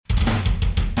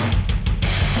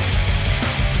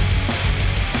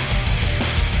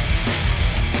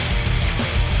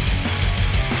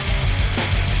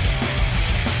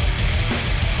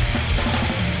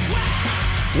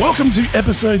Welcome to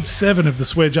episode 7 of the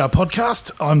Swear Jar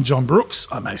podcast. I'm John Brooks.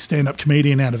 I'm a stand-up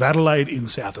comedian out of Adelaide in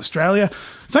South Australia.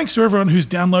 Thanks to everyone who's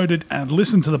downloaded and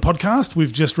listened to the podcast.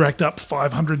 We've just racked up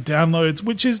 500 downloads,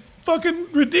 which is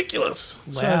fucking ridiculous.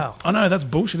 Wow. So, I know, that's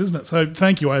bullshit, isn't it? So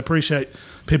thank you. I appreciate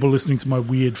people listening to my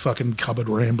weird fucking cupboard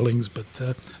ramblings, but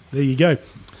there you go.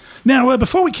 Now,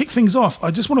 before we kick things off,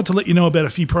 I just wanted to let you know about a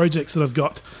few projects that I've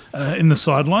got in the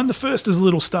sideline. The first is a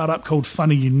little startup called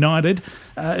Funny United.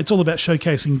 It's all about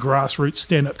showcasing grassroots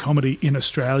stand-up comedy in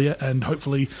Australia and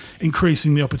hopefully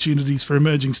increasing the opportunities for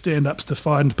emerging stand-ups to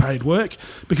find paid work,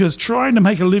 because trying to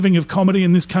make a living of comedy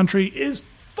in this country is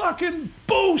fucking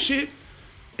bullshit.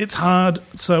 It's hard,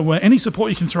 so any support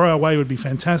you can throw our way would be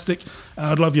fantastic.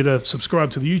 I'd love you to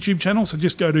subscribe to the YouTube channel, so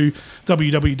just go to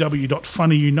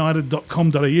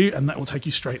www.funnyunited.com.au and that will take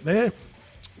you straight there.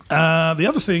 The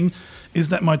other thing is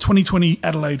that my 2020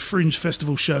 Adelaide Fringe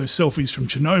Festival show, Selfies from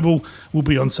Chernobyl, will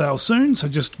be on sale soon, so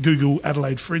just Google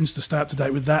Adelaide Fringe to stay up to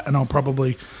date with that, and I'll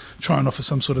probably try and offer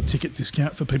some sort of ticket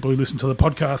discount for people who listen to the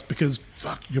podcast, because,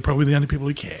 fuck, you're probably the only people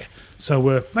who care.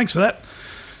 So thanks for that.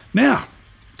 Now,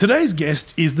 today's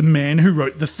guest is the man who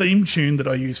wrote the theme tune that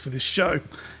I use for this show.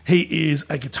 He is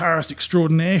a guitarist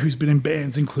extraordinaire who's been in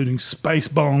bands including Space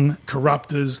Bong,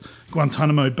 Corruptors,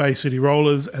 Guantanamo Bay City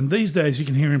Rollers, and these days you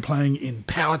can hear him playing in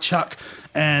Power Chuck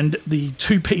and the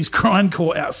two-piece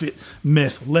grindcore outfit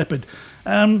Meth, Leppard.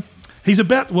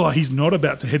 He's not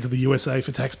about to head to the USA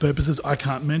for tax purposes. I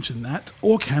can't mention that,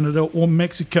 or Canada, or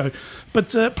Mexico.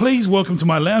 But please welcome to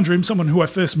my lounge room someone who I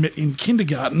first met in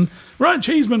kindergarten, Ryan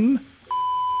Cheesman.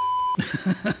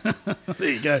 There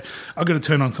you go. I've got to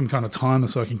turn on some kind of timer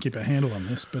so I can keep a handle on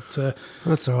this. But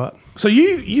that's all right. So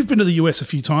you've been to the US a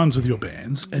few times with your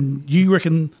bands, and you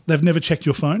reckon they've never checked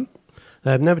your phone?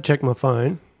 They've never checked my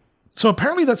phone. So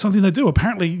apparently that's something they do.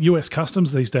 Apparently US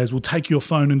Customs these days will take your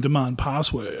phone and demand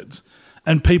passwords.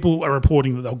 And people are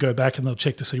reporting that they'll go back and they'll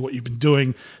check to see what you've been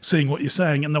doing, seeing what you're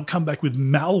saying, and they'll come back with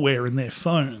malware in their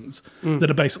phones that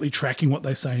are basically tracking what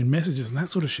they say in messages and that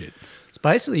sort of shit. It's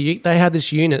basically, they had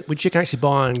this unit, which you can actually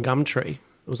buy on Gumtree.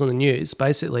 It was on the news.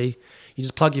 Basically, you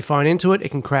just plug your phone into it. It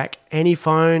can crack any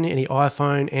phone, any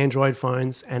iPhone, Android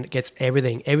phones, and it gets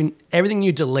everything. Everything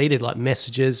you deleted, like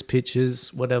messages,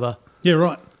 pictures, whatever. Yeah,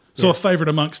 right. So a favourite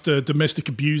amongst domestic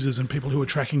abusers and people who are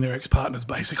tracking their ex-partners,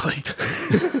 basically.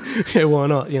 Yeah, why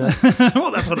not, you know?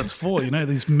 Well, that's what it's for, you know,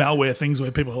 these malware things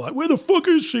where people are like, where the fuck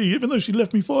is she, even though she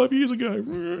left me 5 years ago?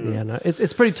 Yeah, no,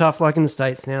 it's pretty tough, like in the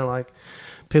States now, like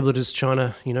people are just trying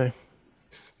to, you know,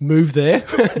 move there.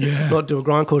 Yeah. Not do a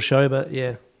grindcore show, but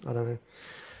yeah, I don't know.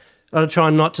 I'll try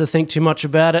not to think too much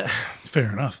about it.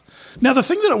 Fair enough. Now, the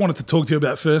thing that I wanted to talk to you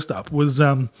about first up was...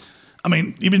 I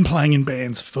mean, you've been playing in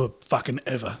bands for fucking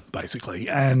ever, basically,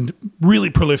 and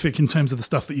really prolific in terms of the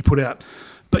stuff that you put out.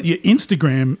 But your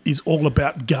Instagram is all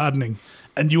about gardening,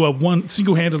 and you are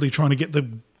single-handedly trying to get the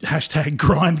hashtag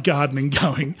grind gardening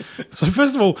going. So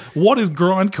first of all, what is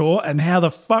grindcore, and how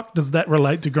the fuck does that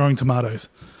relate to growing tomatoes?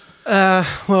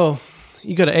 Well,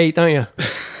 you got to eat, don't you?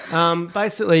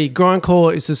 Basically,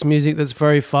 grindcore is this music that's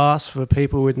very fast for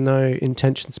people with no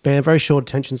attention span, very short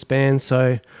attention span,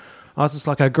 so... I was just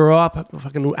like, I grew up, a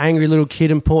fucking angry little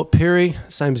kid in Port Pirie,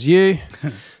 same as you,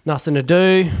 nothing to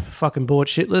do, fucking bored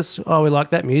shitless. Oh, we like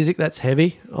that music, that's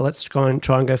heavy. Oh, let's try and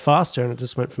go faster, and it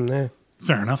just went from there.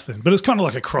 Fair enough then. But it's kind of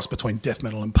like a cross between death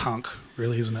metal and punk,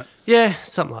 really, isn't it? Yeah,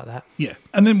 something like that. Yeah.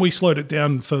 And then we slowed it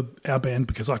down for our band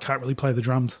because I can't really play the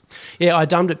drums. Yeah, I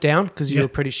dumbed it down because you were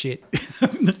pretty shit.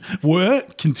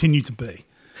 Continue to be.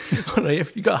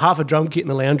 You've got half a drum kit in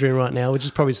the lounge room right now, which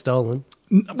is probably stolen.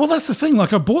 Well, that's the thing.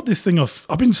 Like, I bought this thing off...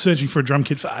 I've been searching for a drum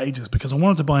kit for ages because I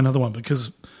wanted to buy another one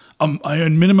because I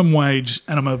earn minimum wage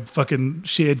and I'm a fucking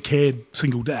cared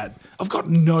single dad. I've got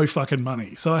no fucking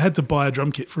money. So I had to buy a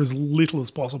drum kit for as little as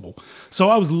possible. So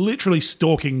I was literally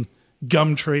stalking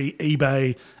Gumtree,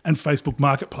 eBay, and Facebook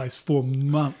Marketplace for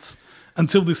months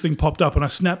until this thing popped up, and I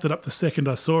snapped it up the second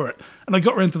I saw it. And I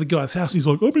got round to the guy's house, and he's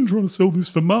like, I've been trying to sell this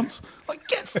for months. Like,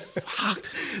 get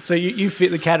fucked. So you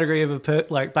fit the category of a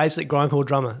basic grindcore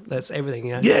drummer. That's everything,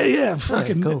 you know? Yeah,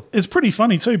 fucking cool. It's pretty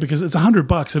funny too because it's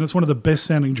 $100 and it's one of the best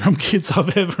sounding drum kits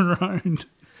I've ever owned.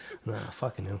 Nah,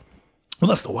 fucking hell. Well,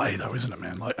 that's the way though, isn't it,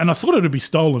 man? Like, and I thought it would be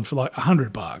stolen for like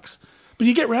 $100. But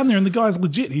you get round there and the guy's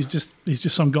legit. He's just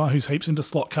some guy who's heaps into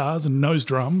slot cars and knows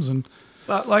drums and...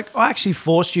 But, like, I actually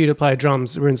forced you to play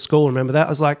drums. We were in school, remember that? I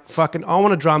was like, fucking, I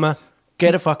want a drummer.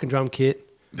 Get a fucking drum kit.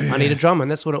 Yeah. I need a drummer,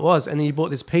 and that's what it was. And then you bought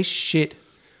this piece of shit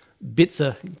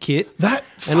Bitzer kit. I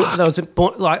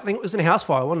think it was in a house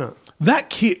fire, wasn't it? That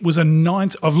kit was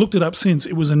I've looked it up since.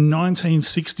 It was a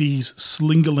 1960s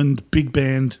Slingerland big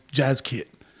band jazz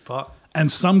kit. Fuck. and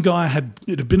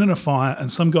it had been in a fire,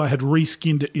 and some guy had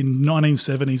reskinned it in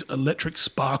 1970s electric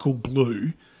sparkle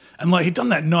blue. And like he'd done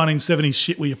that 1970s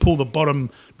shit where you pull the bottom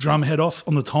drum head off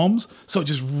on the toms, so it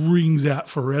just rings out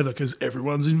forever because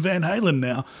everyone's in Van Halen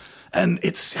now. And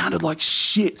it sounded like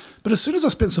shit. But as soon as I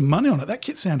spent some money on it, that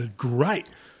kit sounded great.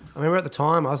 I remember at the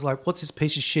time, I was like, what's this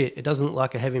piece of shit? It doesn't look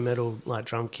like a heavy metal like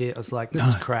drum kit. I was like, this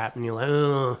is crap. And you're like,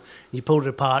 oh. You pulled it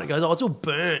apart. It goes, oh, it's all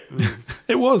burnt.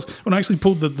 It was. When I actually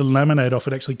pulled the laminate off,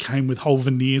 it actually came with whole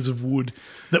veneers of wood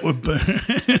that were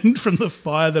burned from the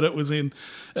fire that it was in.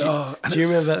 Do you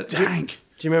remember? Do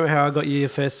you remember how I got you your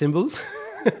first cymbals?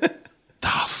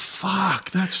 Oh,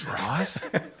 fuck. That's right.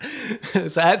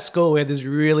 So at school, we had this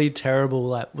really terrible,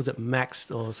 like, was it Max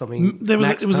or something? It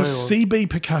was a CB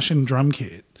percussion drum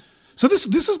kit. So this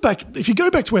is back, if you go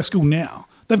back to our school now,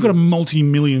 they've got a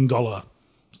multi-million-dollar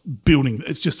building.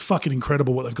 It's just fucking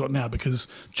incredible what they've got now because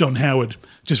John Howard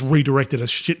just redirected a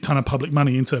shit ton of public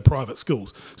money into private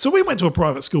schools. So we went to a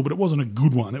private school, but it wasn't a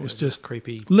good one. It was just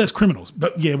creepy. Less criminals.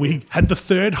 But yeah, we had the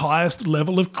third highest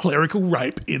level of clerical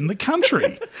rape in the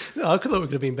country. I thought we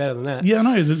could have been better than that. Yeah,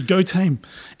 I know. Go team.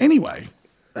 Anyway,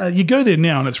 you go there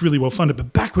now and it's really well funded.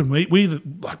 But back when we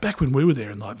were there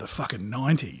in like the fucking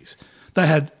 90s, they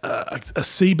had a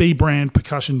CB brand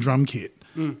percussion drum kit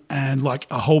and like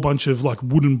a whole bunch of like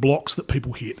wooden blocks that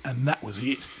people hit, and that was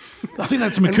it. I think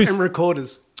that's some and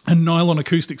recorders and nylon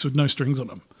acoustics with no strings on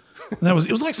them. And it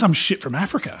was like some shit from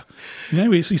Africa. You know,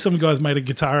 we see some guys made a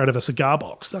guitar out of a cigar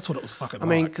box. That's what it was fucking. I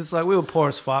mean, because like we were poor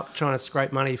as fuck trying to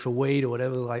scrape money for weed or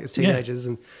whatever, like as teenagers,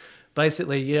 and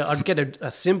basically, I'd get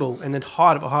a cymbal and then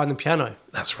hide it behind the piano.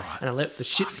 That's right. And I let the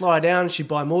shit fly down. She'd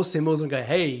buy more cymbals and go,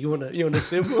 "Hey, you want a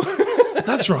cymbal?"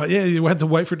 That's right. Yeah, you had to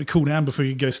wait for it to cool down before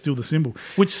you could go steal the cymbal,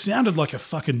 which sounded like a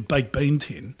fucking baked bean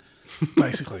tin,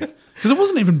 basically. Because it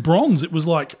wasn't even bronze; it was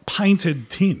like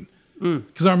painted tin.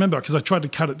 Because I remember, because I tried to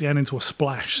cut it down into a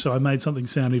splash, so I made something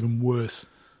sound even worse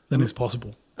than is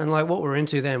possible. And like what we're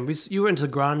into then, you were into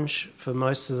grunge for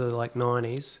most of the like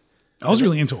 90s. I was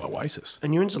really into Oasis.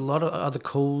 And you're into a lot of other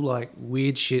cool, like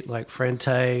weird shit, like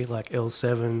Frente, like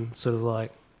L7, sort of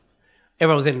like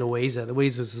everyone was into Weezer. The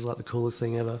Weezer was like the coolest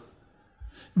thing ever.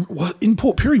 What, in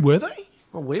Port Pirie, were they?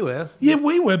 Well, we were. Yeah,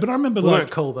 we were, but I remember we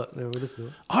weren't cool, but we listened to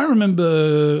it. I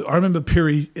remember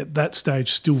Pirie at that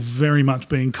stage still very much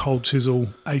being Cold Chisel,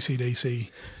 AC/DC,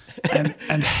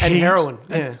 and heroin.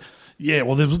 Yeah,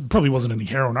 well, there probably wasn't any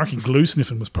heroin. I reckon glue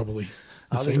sniffing was probably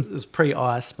the thing. It was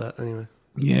pre-ice, but anyway.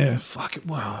 Yeah, fuck it.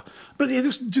 Wow. But yeah,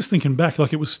 just thinking back,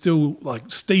 like it was still like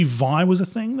Steve Vai was a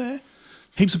thing there.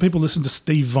 Heaps of people listened to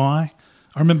Steve Vai.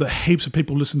 I remember heaps of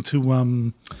people listened to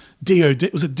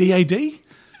DOD. Was it DAD?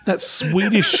 That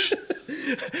Swedish.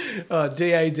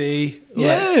 DAD.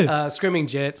 Yeah. Like, Screaming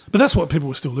Jets. But that's what people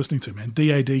were still listening to, man.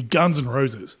 DAD, Guns N'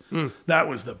 Roses. That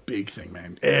was the big thing,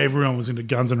 man. Everyone was into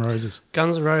Guns N' Roses.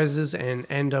 Guns N' Roses and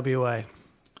NWA.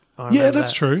 Yeah,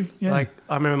 that's true. Yeah. Like,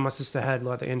 I remember my sister had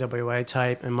like the NWA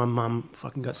tape and my mum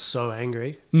fucking got so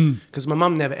angry. Because my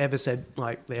mum never ever said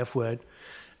like the F word.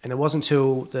 And it wasn't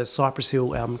until the Cypress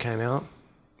Hill album came out.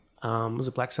 Was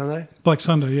it Black Sunday? Black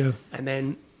Sunday, yeah. And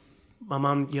then my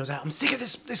mum yells out, "I'm sick of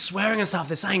this swearing and stuff.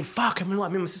 They're saying fuck." And like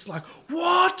me and my sister like,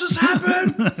 "What just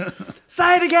happened?"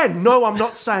 "Say it again." "No, I'm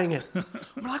not saying it."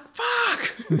 I'm like,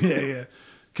 "Fuck." Yeah.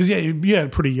 Because you had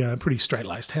a pretty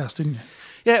straight-laced house, didn't you?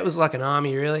 Yeah, it was like an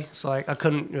army, really. It's like I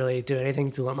couldn't really do anything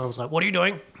until my mum was like, "What are you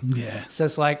doing?" Yeah. So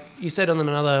it's like you said on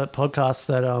another podcast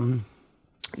that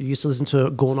you used to listen to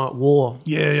Gore Night War.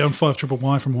 Yeah, on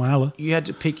 5YYY from Whyalla. You had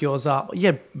to pick yours up. You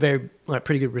had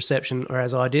pretty good reception,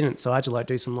 whereas I didn't. So I had to like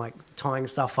do some like tying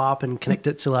stuff up and connect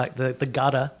it to like the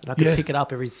gutter, and I could pick it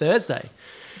up every Thursday.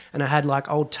 And I had like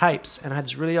old tapes, and I had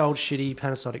this really old shitty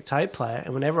Panasonic tape player.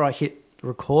 And whenever I hit the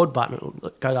record button, it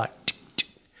would go like, tick, tick,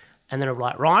 and then it would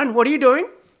like, "Ryan, what are you doing?"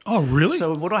 Oh, really?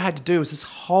 So what I had to do was just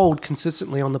hold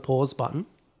consistently on the pause button,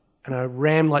 and I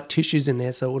rammed like tissues in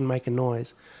there so it wouldn't make a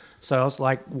noise. So I was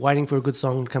like waiting for a good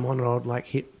song to come on, and I'd like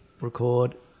hit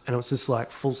record, and it was just like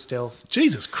full stealth.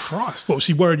 Jesus Christ. What, was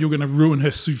she worried you were going to ruin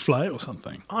her souffle or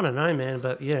something? I don't know, man,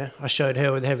 but yeah, I showed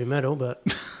her with heavy metal, but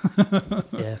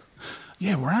yeah.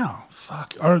 Yeah, wow.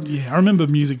 Fuck. I remember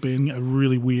music being a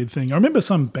really weird thing. I remember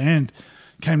some band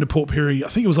came to Port Pirie. I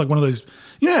think it was like one of those,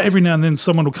 every now and then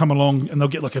someone will come along and they'll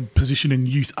get like a position in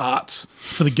youth arts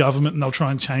for the government, and they'll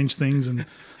try and change things and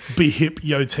be hip,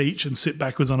 teach, and sit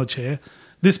backwards on a chair.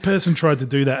 This person tried to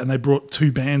do that, and they brought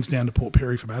two bands down to Port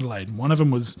Pirie from Adelaide. And one of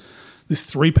them was this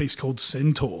three-piece called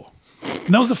Centaur.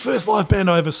 And that was the first live band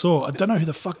I ever saw. I don't know who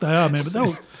the fuck they are, man, but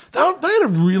they had a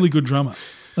really good drummer.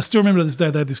 I still remember to this day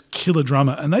they had this killer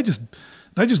drummer, and they just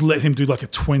let him do like a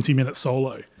 20-minute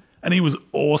solo. And he was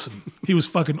awesome. He was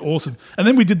fucking awesome. And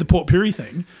then we did the Port Pirie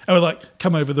thing, and we're like,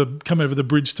 come over the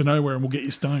bridge to nowhere, and we'll get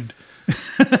you stoned.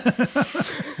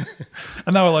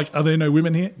 And they were like, are there no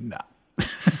women here? Nah.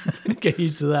 Get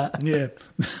used to that. Yeah.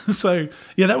 So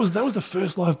yeah, that was the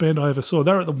first live band I ever saw.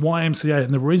 They were at the YMCA,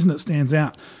 and the reason it stands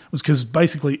out was because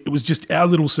basically it was just our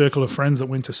little circle of friends that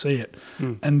went to see it.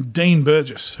 And Dean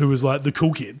Burgess, who was like the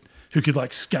cool kid who could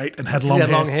like skate and had long hair.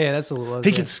 He had long hair, that's all it was.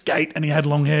 He could skate and he had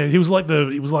long hair. He was like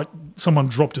someone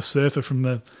dropped a surfer from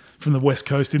the West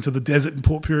Coast into the desert in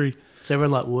Port Pirie. So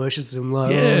everyone like worships him,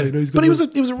 like, yeah. Oh, but he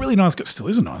was a really nice guy. Still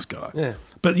is a nice guy. Yeah.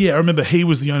 But yeah, I remember he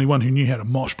was the only one who knew how to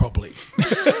mosh properly.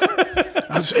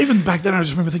 Even back then, I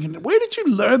just remember thinking, where did you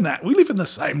learn that? We live in the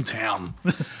same town.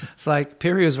 It's like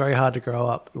Pirie was very hard to grow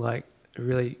up. Like a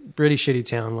really shitty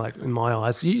town. Like in my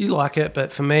eyes, you like it,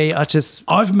 but for me,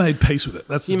 I've made peace with it.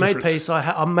 That's the difference. Made peace.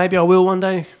 Maybe I will one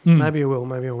day. Maybe I will.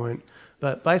 Maybe I won't.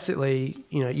 But basically,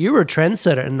 you were a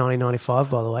trendsetter in 1995,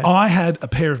 by the way. I had a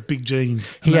pair of big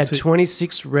jeans. He had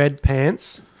 26 red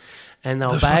pants, and they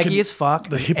were baggy as fuck.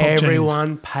 The hip-hop Everyone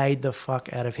jeans. paid the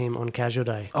fuck out of him on casual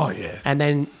day. Oh, yeah. And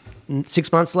then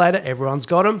 6 months later, everyone's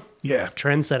got him. Yeah.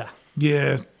 Trendsetter.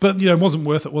 Yeah. But, it wasn't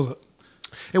worth it, was it?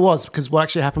 It was, because what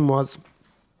actually happened was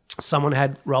someone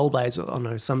had rollerblades. I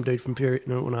know some dude from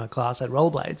in our class had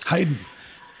rollerblades. Hayden.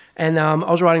 And I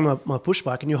was riding my push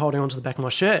bike, and you're holding onto the back of my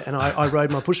shirt, and I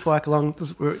rode my push bike along.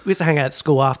 We used to hang out at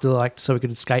school after, so we could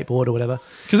skateboard or whatever.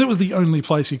 Because it was the only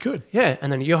place you could. Yeah,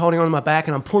 and then you're holding onto my back,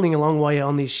 and I'm pulling along while you're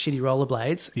on these shitty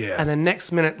rollerblades. Yeah. And then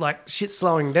next minute, shit's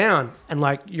slowing down,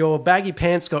 and your baggy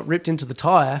pants got ripped into the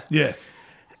tire. Yeah.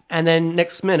 And then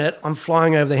next minute, I'm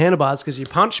flying over the handlebars because you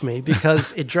punched me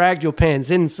because it dragged your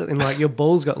pants in, and your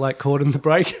balls got caught in the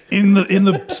brake. In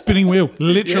the spinning wheel.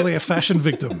 Literally a fashion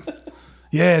victim.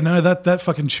 Yeah, no, that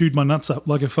fucking chewed my nuts up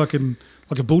like a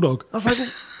bulldog. I was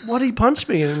like, why did he punch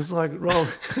me? And it's like, wrong.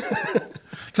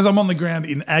 Because I'm on the ground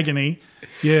in agony.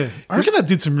 Yeah. I reckon that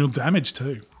did some real damage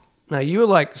too. No, you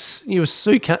were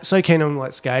so keen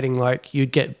on skating,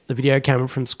 you'd get the video camera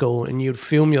from school and you'd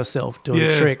film yourself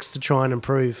doing tricks to try and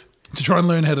improve. To try and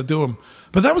learn how to do them.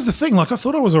 But that was the thing. I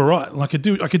thought I was all right. I could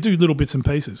do little bits and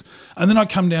pieces. And then I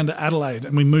come down to Adelaide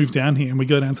and we move down here and we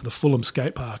go down to the Fulham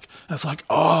skate park. And it's like,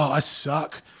 oh, I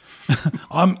suck.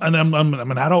 I'm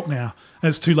an adult now. And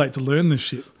it's too late to learn this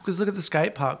shit. Because look at the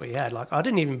skate park we had. I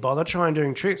didn't even bother trying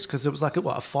doing tricks because it was a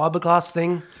fiberglass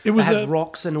thing. It was had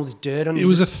rocks and all this dirt on it. It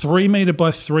was a 3 metre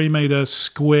by 3 metre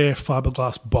square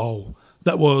fiberglass bowl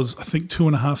that was, I think,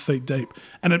 2.5 feet deep.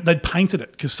 And they'd painted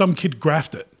it because some kid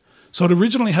graphed it. So it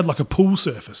originally had a pool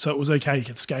surface, so it was okay, you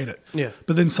could skate it. Yeah.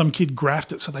 But then some kid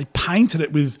graphed it, so they painted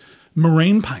it with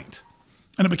marine paint.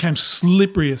 And it became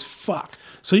slippery as fuck.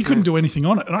 So you couldn't do anything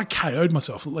on it. And I KO'd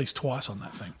myself at least twice on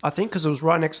that thing. I think because it was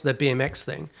right next to the BMX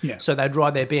thing. Yeah. So they'd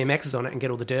ride their BMXs on it and get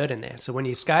all the dirt in there. So when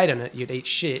you skate on it, you'd eat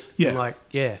shit. Yeah.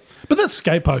 And But that's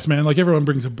skate post, man. Everyone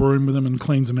brings a broom with them and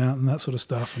cleans them out and that sort of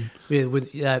stuff. And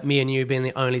with me and you being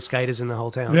the only skaters in the whole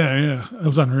town. Yeah. It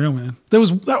was unreal, man. That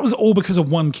was all because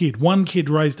of one kid. One kid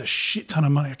raised a shit ton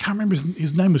of money. I can't remember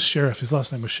his name was Sheriff. His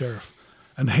last name was Sheriff.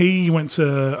 And he went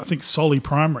to, I think, Solly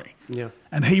Primary. Yeah.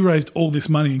 And he raised all this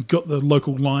money and got the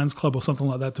local Lions Club or something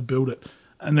like that to build it.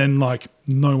 And then,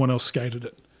 no one else skated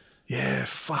it. Yeah,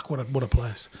 fuck, what a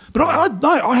place. But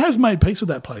I have made peace with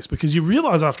that place because you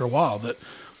realise after a while that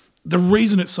the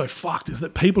reason it's so fucked is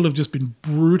that people have just been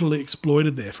brutally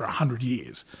exploited there for 100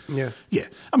 years. Yeah. Yeah.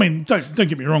 I mean, don't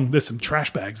get me wrong, there's some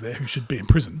trash bags there who should be in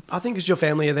prison. I think as your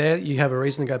family are there, you have a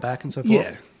reason to go back and so forth.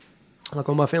 Yeah.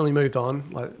 All my family moved on,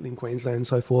 in Queensland and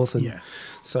so forth. And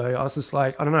so I was just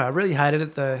I don't know, I really hated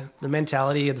it, the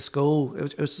mentality of the school.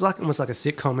 It was almost like a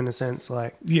sitcom in a sense.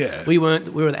 We were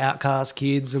the outcast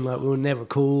kids and we were never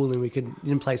cool and we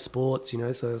didn't play sports, so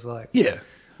it was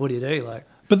what do you do?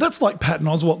 But that's like Patton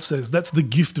Oswalt says, that's the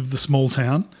gift of the small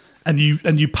town. And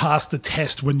you pass the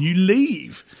test when you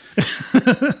leave.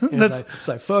 It's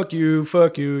like, fuck you,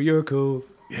 you're cool.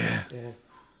 Yeah.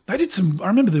 They did I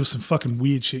remember there was some fucking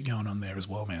weird shit going on there as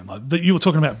well, man. You were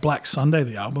talking about Black Sunday,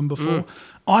 the album before.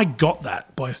 I got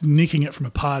that by nicking it from a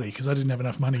party because I didn't have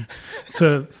enough money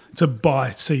to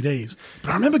buy CDs. But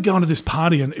I remember going to this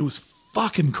party and it was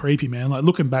fucking creepy, man.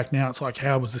 Looking back now, it's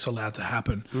how was this allowed to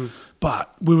happen?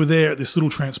 But we were there at this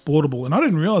little transportable and I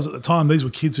didn't realise at the time these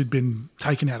were kids who'd been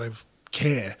taken out of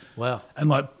care. Wow.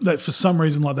 And that for some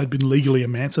reason they'd been legally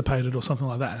emancipated or something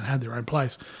like that and had their own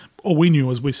place. All we knew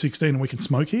was we're 16 and we can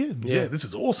smoke here. Yeah, this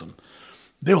is awesome.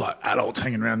 They were adults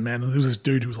hanging around, man. And there was this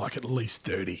dude who was at least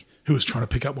 30 who was trying to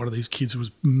pick up one of these kids who was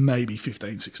maybe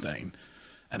 15, 16.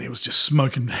 And he was just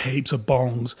smoking heaps of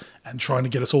bongs and trying to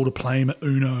get us all to play him at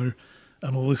Uno.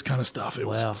 and all this kind of stuff. It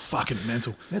Wow. was fucking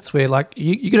mental. That's weird. Like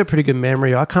you get a pretty good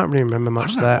memory. I can't really remember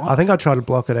much of know that. why. I think I tried to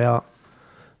block it out.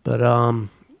 But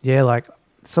yeah, like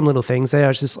some little things there.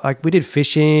 It's just like we did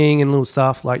fishing and little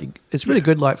stuff. Like it's really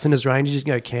good. Like Flinders Ranges, you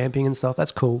can go camping and stuff.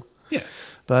 That's cool. Yeah.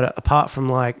 But apart from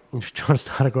like trying to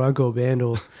start a grindcore band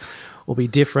or be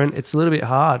different, it's a little bit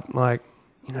hard. Like,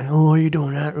 you know, oh, are you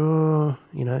doing that? Oh,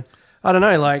 you know, I don't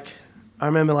know. Like I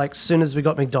remember, like as soon as we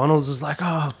got McDonald's, it's like,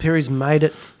 oh, Perry's made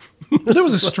it. There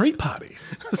was a street party.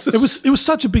 It was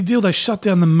such a big deal. They shut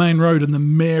down the main road and the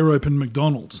mayor opened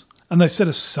McDonald's, and they set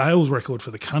a sales record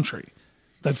for the country.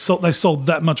 They sold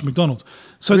that much McDonald's.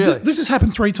 So Really? this has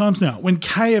happened 3 times now. When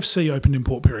KFC opened in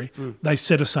Port Pirie, they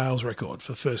set a sales record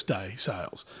for first day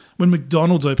sales. When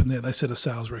McDonald's opened there, they set a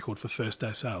sales record for first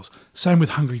day sales. Same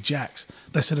with Hungry Jack's.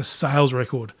 They set a sales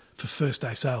record for first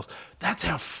day sales. That's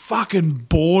how fucking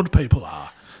bored people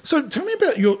are. So tell me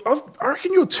about I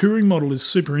reckon your touring model is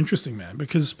super interesting, man,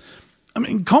 because, I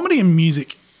mean, comedy and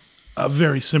music are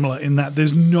very similar in that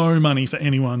there's no money for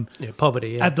anyone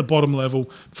Poverty, at the bottom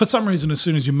level. For some reason, as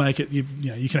soon as you make it, you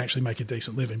can actually make a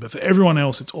decent living. But for everyone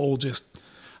else, it's all just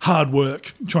hard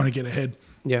work trying to get ahead.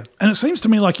 Yeah. And it seems to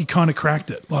me like you kind of cracked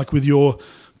it. Like with your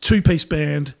 2-piece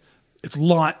band, it's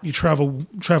light, you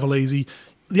travel easy.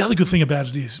 The other good thing about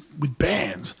it is with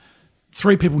bands,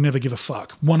 3 people never give a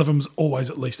fuck. One of them's always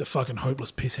at least a fucking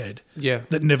hopeless pisshead. Yeah.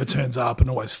 That never turns up and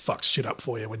always fucks shit up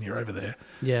for you when you're over there.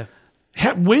 Yeah.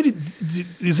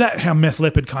 Is that how Meth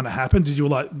Leppard kind of happened? Did you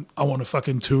like, I want to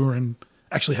fucking tour and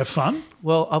actually have fun?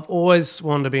 Well, I've always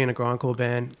wanted to be in a grindcore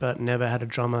band, but never had a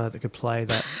drummer that could play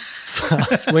that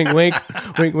fast. Wink, wink,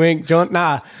 wink, wink. John,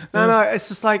 no. It's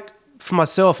just like for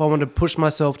myself, I want to push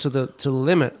myself to the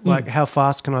limit. Like, how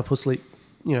fast can I possibly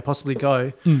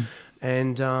go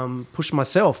and push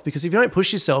myself? Because if you don't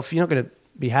push yourself, you're not going to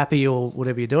be happy or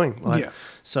whatever you're doing. Like, Yeah.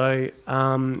 So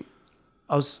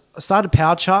I started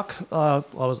Power Chuck. I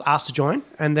was asked to join,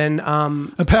 and then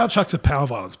A Power Chuck's a power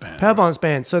violence band. Power violence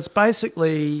band. So it's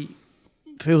basically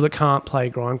people that can't play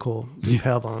grindcore do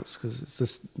power violence because it's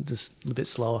just a bit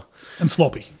slower And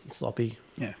sloppy. and sloppy.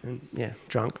 Yeah. And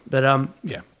drunk. But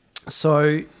Yeah.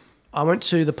 so I went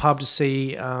to the pub to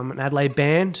see an Adelaide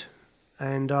band,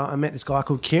 and I met this guy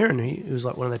called Kieran. He was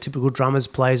like one of the typical drummers,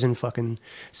 plays in fucking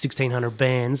 1,600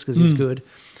 bands because he's good.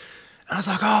 And I was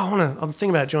like, oh, I'm thinking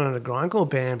about joining a grindcore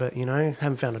band, but,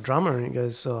 haven't found a drummer. And he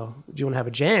goes, do you want to have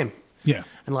a jam? Yeah.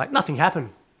 And, like, nothing happened.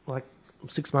 Like,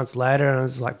 6 months later, and I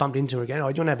was, like, bumped into him again. Oh,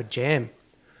 do you want to have a jam?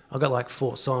 I got, like,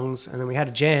 4 songs, and then we had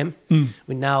a jam.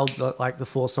 We nailed, like, the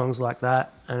 4 songs like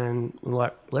that. And then we were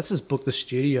like, let's just book the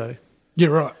studio. Yeah,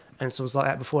 right. And so it was like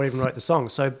that before I even wrote the song.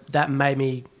 So that made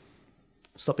me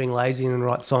stop being lazy and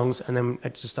write songs, and then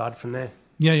it just started from there.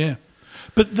 Yeah, yeah.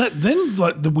 But then,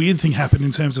 like, the weird thing happened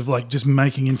in terms of, like, just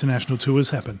making international tours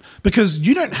happen. Because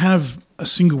you don't have a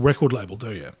single record label,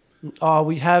 do you? Oh,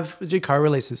 we do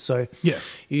co-releases. So Yeah.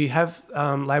 you have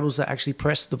labels that actually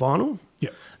press the vinyl. Yeah.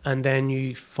 And then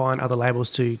you find other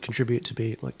labels to contribute to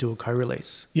do a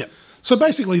co-release. Yeah. So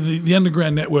basically the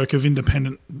underground network of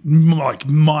independent, like,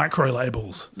 micro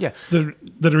labels Yeah.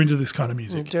 that are into this kind of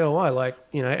music. DIY, like,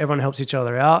 everyone helps each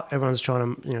other out. Everyone's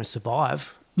trying to,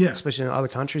 survive. Yeah. Especially in other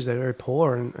countries, they're very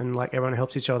poor and like everyone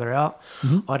helps each other out.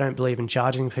 I don't believe in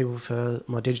charging people for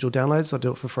my digital downloads. I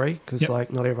do it for free because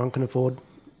like not everyone can afford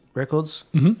records.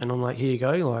 And I'm like, here you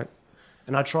go. Like,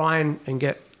 and I try and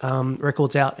get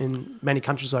records out in many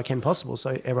countries as I can possible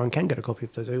so everyone can get a copy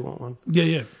if they do want one. Yeah,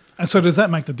 yeah. And so does that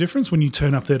make the difference when you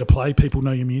turn up there to play, people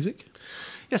know your music?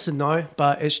 Yes and no,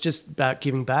 but it's just about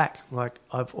giving back. Like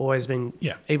I've always been,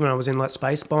 even when I was in like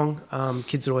Space Bong,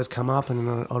 kids would always come up and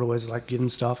I'd always like give them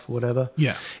stuff or whatever.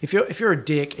 Yeah. If you're a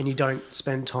dick and you don't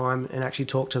spend time and actually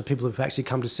talk to the people who've actually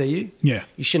come to see you,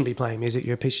 you shouldn't be playing music.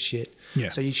 You're a piece of shit. Yeah.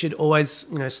 So you should always,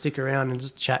 stick around and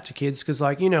just chat to kids because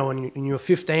like, when you're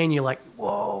 15, you're like,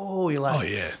 whoa, you're like, Oh,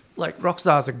 yeah. like rock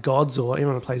stars are gods or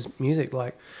anyone who plays music.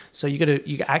 Like, so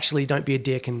you actually don't be a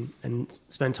dick and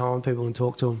spend time with people and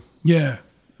talk to them. Yeah.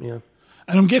 Yeah.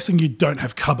 And I'm guessing you don't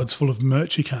have cupboards full of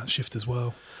merch you can't shift as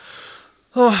well.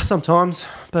 Oh, sometimes,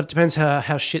 but it depends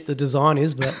how shit the design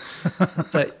is.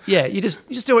 But yeah, you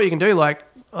just do what you can do. Like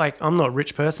I'm not a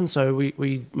rich person, so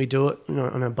we do it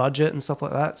on a budget and stuff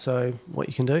like that. So what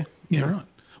you can do. Yeah,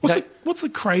 right. What's the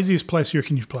craziest place you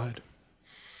reckon you've played?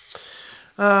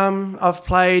 I've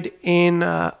played in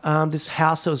this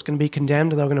house that was going to be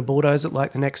condemned. They were going to bulldoze it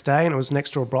like the next day, and it was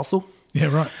next to a brothel. Yeah,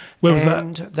 right. Where was that?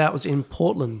 And that was in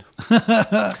Portland.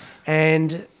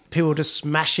 And people were just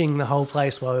smashing the whole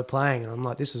place while we were playing. And I'm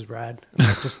like, this is rad. And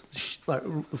like, just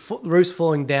the roof's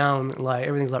falling down. Like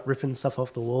everything's like ripping stuff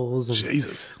off the walls. And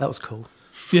Jesus. that was cool.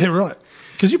 Yeah, right.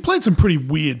 Because you played some pretty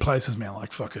weird places, man,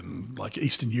 like fucking like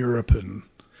Eastern Europe and...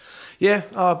 Yeah,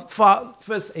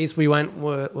 first east we went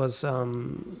was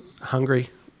Hungary.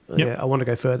 Yep. Yeah, I want to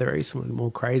go further east,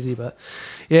 more crazy, but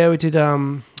yeah, we did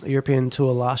a European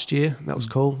tour last year. That was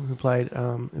cool. We played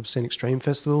Obscene Extreme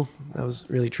Festival. That was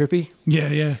really trippy. Yeah,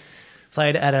 yeah.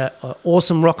 Played at an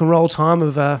awesome rock and roll time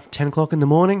of 10 o'clock in the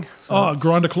morning. So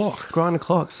grind o'clock. Grind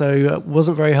o'clock. So it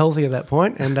wasn't very healthy at that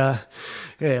point, and yeah,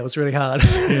 it was really hard.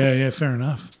 Yeah, fair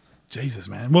enough. Jesus,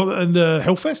 man. Well, and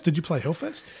Hellfest, did you play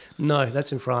Hellfest? No,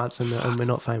 that's in France, and we're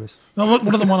not famous. No, what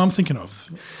are the one I'm thinking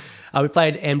of? We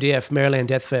played MDF, Maryland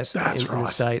Death Fest in the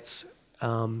States,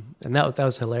 and that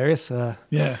was hilarious.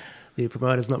 Yeah. The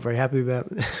promoter's not very happy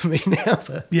about me now.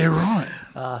 But, yeah, right.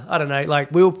 I don't know.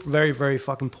 Like, we were very, very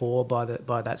fucking poor by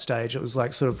that stage. It was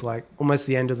like sort of like almost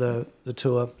the end of the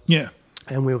tour. Yeah.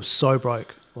 And we were so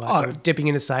broke. Like, dipping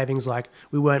into savings. Like,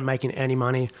 we weren't making any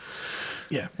money.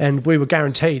 Yeah. And we were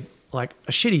guaranteed like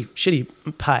a shitty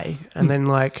pay. And then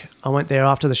like I went there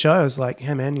after the show. I was like,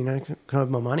 hey man, can I have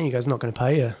my money? He goes, not going to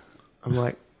pay you. I'm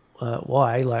like,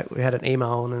 why? Like, we had an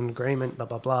email and an agreement, blah,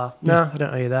 blah, blah. No, I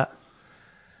don't owe you that.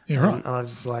 Yeah, right. And I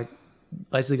was just like,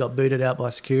 basically got booted out by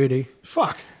security.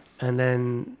 Fuck. And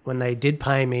then when they did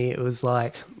pay me, it was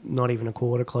like not even a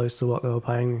quarter close to what they were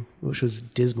paying me, which was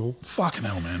dismal. Fucking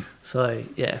hell, man. So,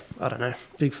 yeah, I don't know.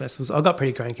 Big festivals. I got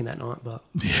pretty cranky that night, but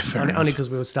yeah, fair only because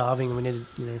we were starving and we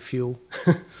needed, fuel.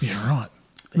 Yeah, right.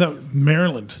 No,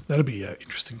 Maryland, that'd be an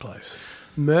interesting place.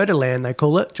 Murderland, they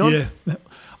call it, John. Yeah.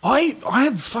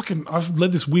 I've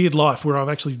led this weird life where I've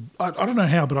actually, I don't know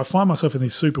how, but I find myself in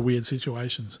these super weird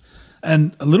situations.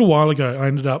 And a little while ago, I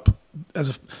ended up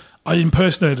I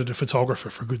impersonated a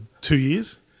photographer for a good 2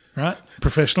 years, right?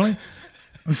 Professionally.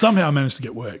 And somehow I managed to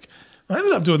get work. I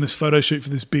ended up doing this photo shoot for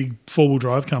this big four-wheel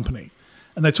drive company.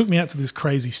 And they took me out to this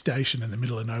crazy station in the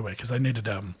middle of nowhere because they needed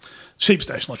sheep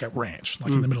station, like a ranch,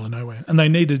 like in the middle of nowhere. And they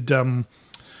needed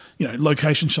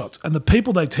location shots. And the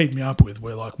people they teed me up with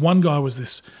were like, one guy was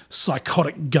this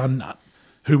psychotic gun nut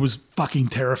who was fucking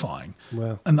terrifying.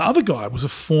 Wow. And the other guy was a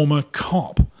former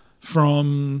cop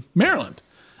from Maryland.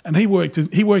 And he worked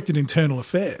in internal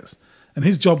affairs. And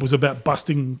his job was about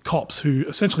busting cops who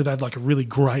essentially they had like a really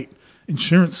great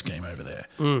insurance scheme over there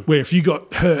where if you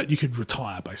got hurt, you could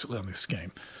retire basically on this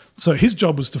scheme. So his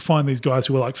job was to find these guys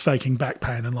who were like faking back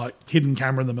pain and like hidden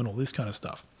camera them and all this kind of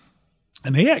stuff.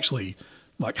 And he actually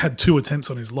like had 2 attempts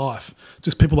on his life,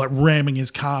 just people like ramming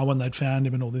his car when they'd found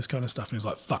him and all this kind of stuff. And he was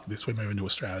like, fuck this, we're moving to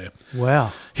Australia.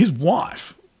 Wow. His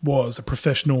wife was a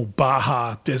professional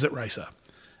Baja desert racer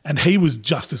and he was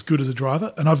just as good as a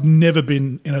driver. And I've never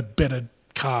been in a better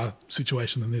car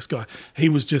situation than this guy. He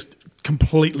was just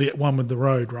completely at one with the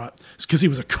road, right? It's because he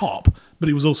was a cop, but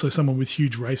he was also someone with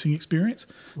huge racing experience.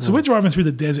 So we're driving through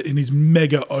the desert in his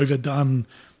mega overdone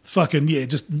fucking,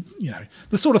 the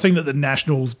sort of thing that the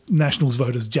Nationals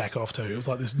voters jack off to. It was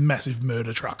like this massive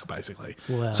murder truck, basically.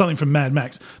 Wow. Something from Mad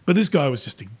Max. But this guy was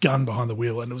just a gun behind the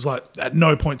wheel, and it was like at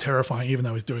no point terrifying, even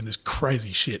though he's doing this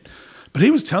crazy shit. But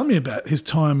he was telling me about his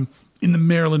time in the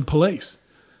Maryland police.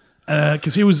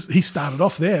 Because he started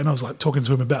off there, and I was like talking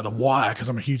to him about The Wire because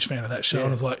I'm a huge fan of that show. Yeah.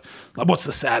 And I was like, what's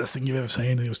the saddest thing you've ever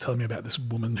seen? And he was telling me about this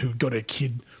woman who got her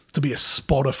kid to be a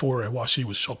spotter for her while she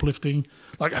was shoplifting,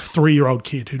 like a 3-year-old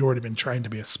kid who'd already been trained to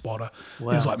be a spotter. Wow.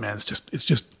 He was like, man, it's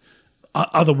just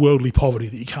otherworldly poverty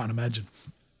that you can't imagine.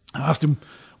 I asked him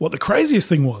what the craziest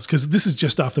thing was, because this is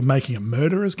just after Making a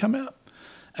Murderer has come out.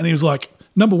 And he was like,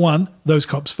 number one, those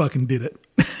cops fucking did it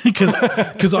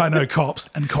because I know cops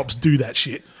and cops do that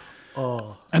shit.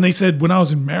 Oh. And he said, when I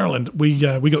was in Maryland, we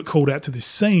got called out to this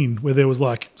scene where there was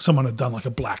like someone had done like a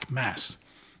black mass.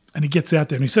 And he gets out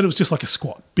there and he said it was just like a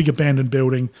squat, big abandoned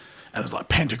building. And there's like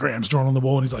pentagrams drawn on the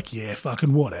wall. And he's like, yeah,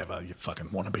 fucking whatever. You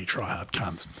fucking wannabe tryhard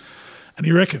cunts. And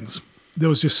he reckons there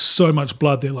was just so much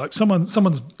blood there. Like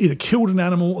someone's either killed an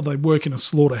animal or they work in a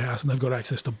slaughterhouse and they've got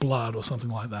access to blood or something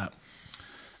like that.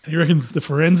 And he reckons the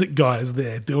forensic guy is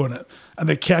there doing it. And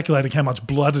they're calculating how much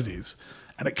blood it is.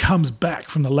 And it comes back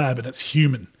from the lab and it's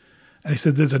human. And he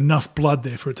said there's enough blood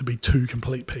there for it to be 2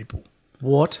 complete people.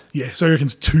 What? Yeah, so he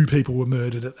reckons 2 people were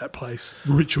murdered at that place,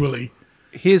 ritually.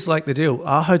 Here's like the deal.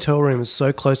 Our hotel room was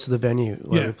so close to the venue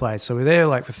where we played. So we're there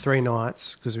like for 3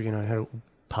 nights because we had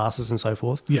passes and so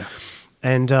forth. Yeah.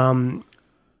 And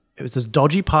it was this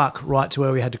dodgy park right to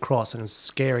where we had to cross, and it was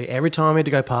scary. Every time we had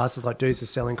to go past, it was like dudes are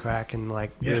selling crack and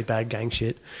like really bad gang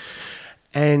shit.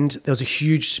 And there was a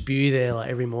huge spew there, like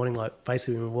every morning, like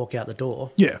basically when we walk out the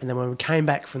door. Yeah. And then when we came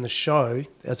back from the show,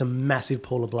 there was a massive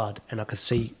pool of blood, and I could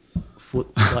see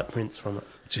footprints from it.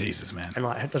 Jesus, man. And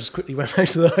like I just quickly went back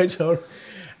to the hotel,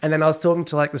 and then I was talking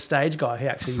to like the stage guy who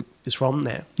actually is from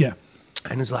there. Yeah.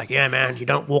 And he's like, yeah, man, you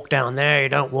don't walk down there, you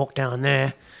don't walk down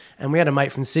there. And we had a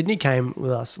mate from Sydney came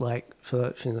with us, like,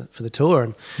 for the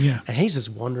tour. And he's just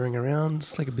wandering around,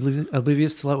 just like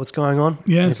oblivious to like what's going on.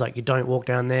 Yeah. And he's like, you don't walk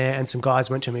down there. And some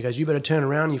guys went to him, he goes, you better turn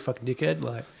around, you fucking dickhead.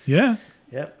 Like, yeah.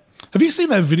 Yep. Have you seen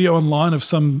that video online of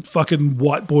some fucking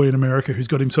white boy in America who's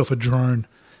got himself a drone?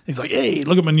 He's like, hey,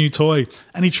 look at my new toy.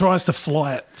 And he tries to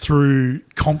fly it through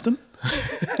Compton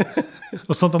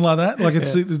or something like that. Like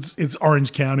it's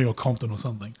Orange County or Compton or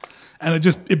something. And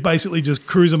it basically just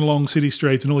cruising along city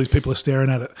streets and all these people are staring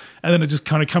at it. And then it just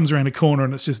kind of comes around a corner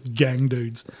and it's just gang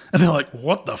dudes. And they're like,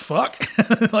 what the fuck?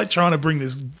 Like trying to bring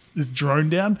this drone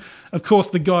down. Of course,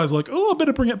 the guy's like, oh, I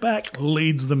better bring it back.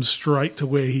 Leads them straight to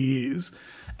where he is.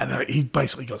 And he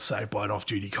basically got saved by an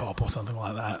off-duty cop or something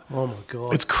like that. Oh, my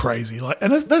God. It's crazy. Like,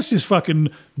 and that's just fucking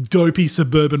dopey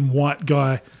suburban white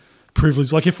guy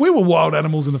privilege. Like if we were wild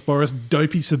animals in the forest,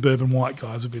 dopey suburban white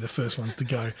guys would be the first ones to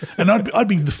go, and I'd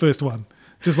be the first one.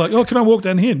 Just like, oh, can I walk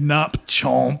down here? Nup,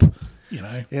 chomp. You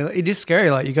know. Yeah, it is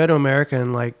scary. Like you go to America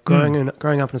and like growing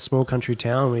up in a small country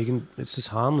town where it's just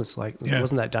harmless. Like it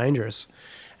wasn't that dangerous.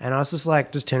 And I was just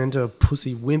like, turned into a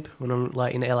pussy wimp when I'm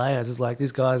like in LA. I was just like,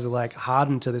 these guys are like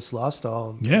hardened to this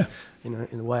lifestyle. Yeah. You know,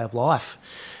 in the way of life,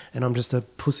 and I'm just a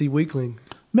pussy weakling.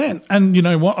 Man, and you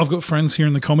know what? I've got friends here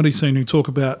in the comedy scene who talk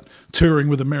about touring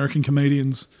with American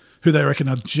comedians who they reckon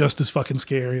are just as fucking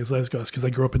scary as those guys because they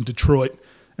grew up in Detroit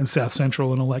and South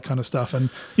Central and all that kind of stuff. And,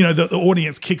 you know, the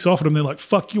audience kicks off at them. They're like,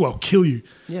 fuck you, I'll kill you.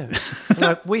 Yeah. And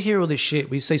like, we hear all this shit.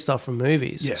 We see stuff from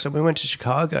movies. Yeah. So we went to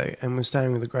Chicago and we're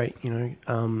staying with a great, you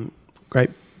know, great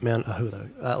man, who are they?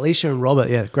 Alicia and Robert,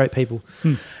 yeah, great people.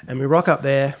 And we rock up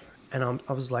there and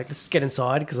I was like, let's get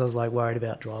inside because I was like worried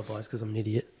about drive-bys because I'm an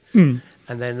idiot. And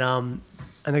then and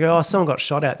they go, oh, someone got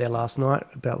shot out there last night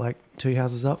about like 2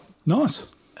 houses up. Nice.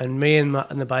 And me and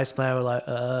the bass player were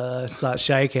like, start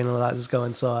shaking and like, let's go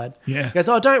inside. Yeah. He goes,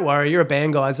 oh, don't worry, you're a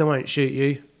band, guys. They won't shoot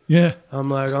you. Yeah. I'm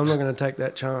like, I'm not going to take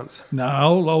that chance. No,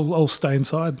 I'll stay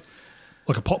inside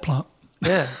like a pot plant.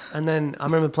 Yeah. And then I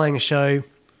remember playing a show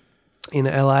in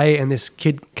LA and this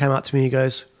kid came up to me. He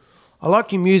goes, I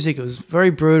like your music. It was very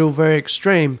brutal, very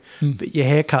extreme, but your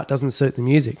haircut doesn't suit the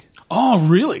music. Oh,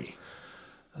 really?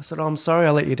 I said, oh, I'm sorry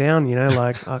I let you down, you know,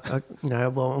 like,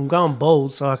 well, I'm going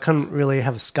bald, so I couldn't really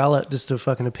have a skullet just to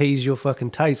fucking appease your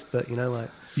fucking taste, but, you know, like...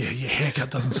 Yeah, your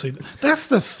haircut doesn't see that. That's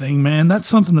the thing, man. That's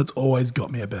something that's always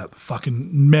got me about the fucking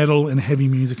metal and heavy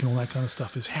music and all that kind of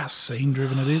stuff is how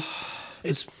scene-driven it is.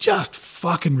 It's just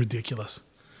fucking ridiculous.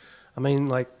 I mean,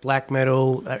 like, black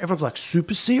metal, everyone's, like,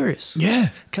 super serious. Yeah.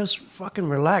 Because fucking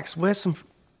relax. Wear some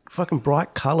fucking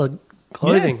bright coloured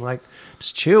clothing. Like,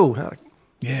 just chill.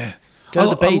 Yeah. Go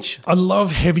to the beach. I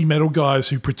love heavy metal guys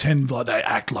who pretend like they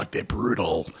act like they're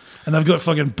brutal and they've got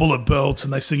fucking bullet belts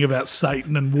and they sing about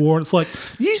Satan and war. It's like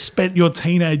you spent your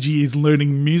teenage years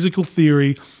learning musical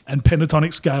theory and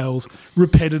pentatonic scales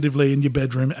repetitively in your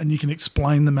bedroom and you can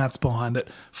explain the maths behind it.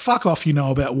 Fuck off, you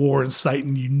know about war and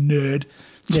Satan, you nerd.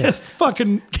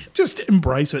 Just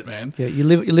embrace it, man. Yeah, you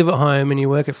live at home and you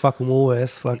work at fucking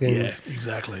Woolworths. Fucking yeah,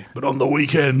 exactly. But on the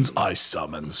weekends, I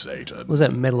summon Satan. Was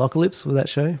that Metalocalypse? Was that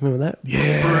show? Remember that?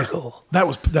 Yeah, brutal. That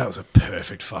was a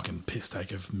perfect fucking piss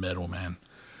take of metal, man.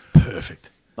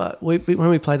 Perfect. But when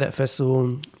we played that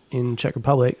festival in Czech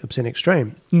Republic, Obscene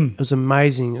Extreme, it was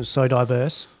amazing. It was so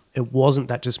diverse. It wasn't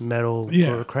that just metal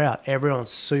for a crowd. Everyone's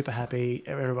super happy.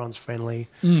 Everyone's friendly.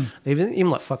 Even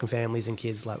like fucking families and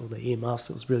kids, like with the earmuffs.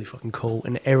 It was really fucking cool.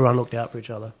 And everyone looked out for each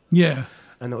other. Yeah.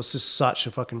 And it was just such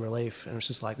a fucking relief. And it was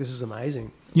just like, this is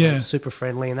amazing. Yeah. Like, super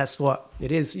friendly. And that's what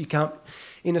it is. You can't...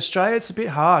 In Australia, it's a bit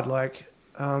hard. Like,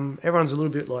 everyone's a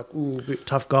little bit like, ooh, a bit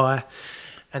tough guy.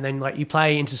 And then, like, you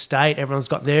play interstate, everyone's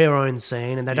got their own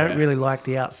scene, and they don't really like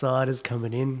the outsiders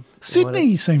coming in.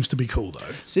 Sydney seems to be cool,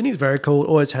 though. Sydney's very cool,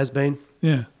 always has been.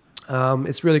 Yeah.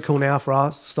 It's really cool now for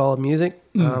our style of music.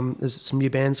 There's some new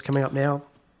bands coming up now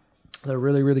that are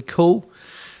really, really cool.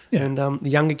 Yeah. And the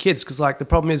younger kids, because, like, the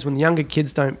problem is when the younger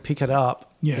kids don't pick it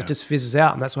up, it just fizzes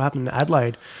out, and that's what happened in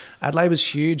Adelaide. Adelaide was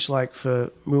huge, like,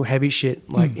 for real heavy shit,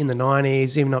 like, in the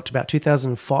 90s, even up to about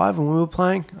 2005 when we were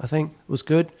playing, I think. It was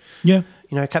good. Yeah.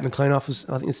 You know, Captain Cleanoff was,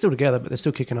 I think it's still together, but they're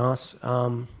still kicking ass,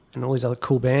 and all these other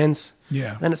cool bands.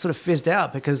 Yeah. Then it sort of fizzed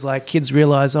out because, like, kids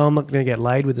realise, oh, I'm not going to get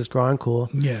laid with this grindcore.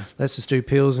 Yeah. Let's just do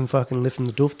pills and fucking lift in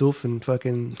the doof and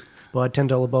fucking buy a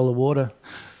 $10 bowl of water.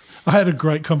 I had a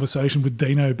great conversation with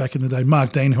Dino back in the day,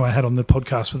 Mark Dean, who I had on the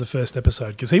podcast for the first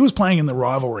episode, because he was playing in the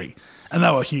Rivalry, and they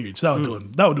were huge. They were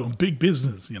doing big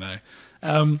business, you know.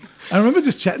 I remember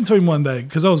just chatting to him one day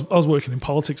because I was working in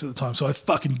politics at the time, so I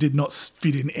fucking did not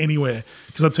fit in anywhere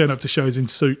because I turned up to shows in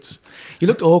suits. You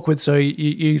looked awkward, so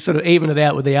you sort of even it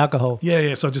out with the alcohol.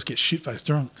 Yeah, so I just get shit-faced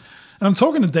drunk. And I'm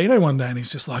talking to Dino one day and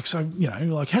he's just like, so,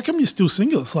 like, how come you're still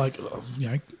single? It's like,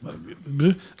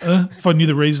 if I knew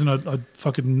the reason, I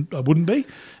wouldn't be. And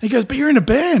he goes, but you're in a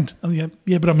band. I'm like,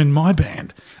 yeah, but I'm in my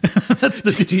band. That's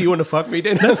the Do you want to fuck me,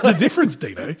 Dino? That's the difference,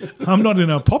 Dino. I'm not in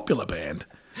a popular band.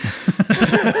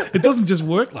 It doesn't just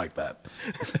work like that.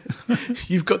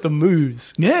 You've got the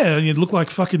moves. Yeah, you look like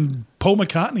fucking Paul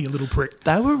McCartney, you little prick.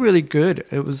 They were really good.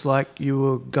 It was like you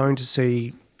were going to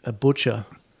see a butcher.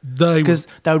 They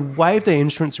would wave their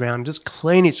instruments around and just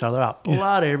clean each other up.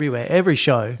 Blood everywhere, every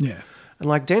show. Yeah. And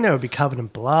like Dino would be covered in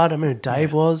blood. I remember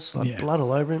Dave was, blood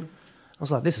all over him. I was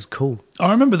like, this is cool.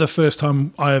 I remember the first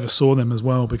time I ever saw them as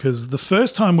well, because the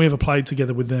first time we ever played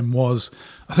together with them was,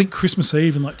 I think, Christmas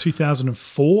Eve in like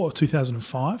 2004 or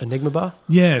 2005. Enigma Bar?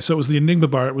 Yeah, so it was the Enigma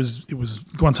Bar. It was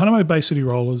Guantanamo Bay City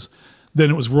Rollers. Then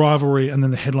it was Rivalry, and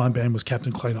then the headline band was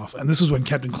Captain Cleanoff. And this was when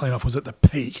Captain Cleanoff was at the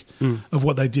peak of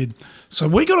what they did. So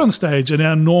we got on stage, and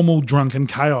our normal drunken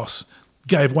chaos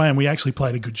gave way, and we actually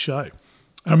played a good show.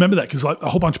 I remember that because like a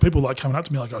whole bunch of people like coming up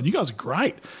to me like, "Oh, you guys are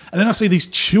great!" And then I see these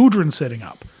children setting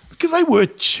up because they were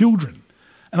children,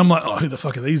 and I'm like, "Oh, who the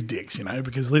fuck are these dicks?"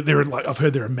 Because they're like, I've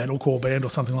heard they're a metalcore band or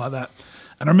something like that.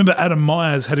 And I remember Adam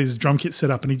Myers had his drum kit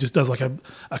set up and he just does like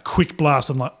a quick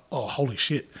blast. I'm like, oh, holy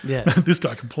shit. Yeah. This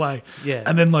guy can play. Yeah.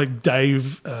 And then like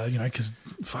Dave, because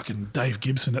fucking Dave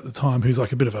Gibson at the time, who's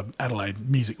like a bit of an Adelaide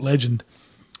music legend,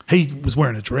 he was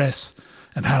wearing a dress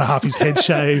and had half his head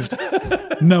shaved,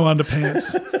 no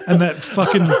underpants. And that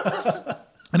fucking...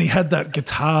 And he had that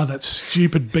guitar, that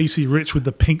stupid BC Rich with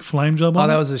the pink flame job on Oh, it.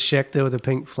 that was a Schecter with the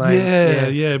pink flames.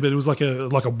 Yeah, but it was like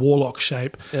a warlock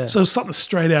shape. Yeah. So it was something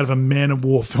straight out of a Man of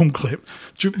War film clip,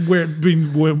 where it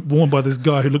being worn by this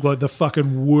guy who looked like the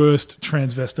fucking worst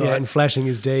transvestite. Yeah, and flashing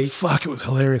his D. Fuck, it was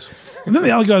hilarious. And then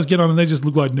the other guys get on and they just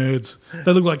look like nerds.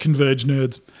 They look like Converge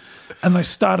nerds. And they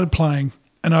started playing.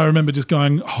 And I remember just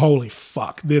going, holy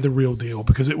fuck, they're the real deal,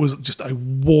 because it was just a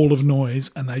wall of noise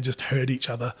and they just heard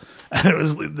each other. And it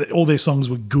was all their songs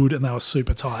were good and they were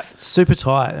super tight. Super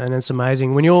tight, and it's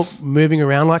amazing. When you're moving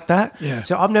around like that, Yeah.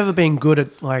 so I've never been good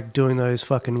at like doing those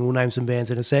fucking, we'll name some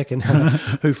bands in a second,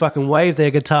 who fucking wave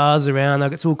their guitars around,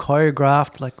 like it's all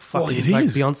choreographed, like fucking it like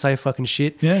is. Beyonce fucking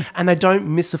shit. Yeah. And they don't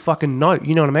miss a fucking note,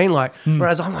 you know what I mean? Like,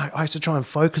 whereas I'm like, I used to try and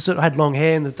focus it. I had long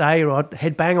hair in the day, or I'd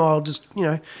headbang, or I'll just,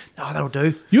 oh, that'll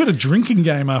do. You had a drinking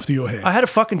game after your hair. I had a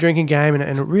fucking drinking game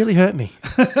and it really hurt me.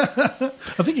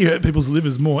 I think you hurt people's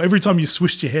livers more. Every time you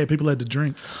swished your hair, people had to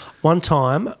drink. One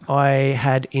time I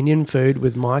had Indian food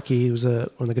with Mikey, who was one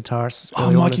of the guitarists. Oh,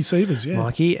 early on. Mikey Sievers, yeah.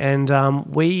 Mikey, and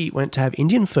we went to have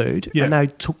Indian food, Yeah. and they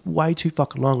took way too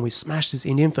fucking long. We smashed this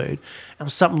Indian food. It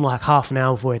was something like half an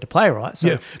hour before we had to play, right? So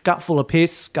Yeah. gut full of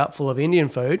piss, gut full of Indian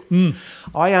food.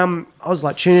 I was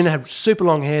like tuning in, had super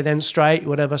long hair, then straight,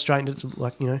 whatever, straightened it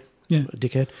like, Yeah. a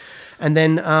dickhead. And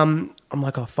then I'm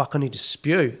like, oh, fuck, I need to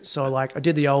spew. So like I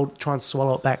did the old try and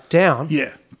swallow it back down.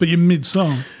 Yeah, but you're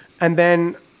mid-song. And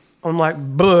then I'm like,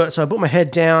 bleh. So I put my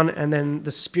head down and then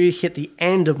the spew hit the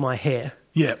end of my hair.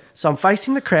 Yeah. So I'm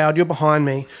facing the crowd, you're behind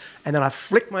me, and then I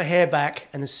flick my hair back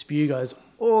and the spew goes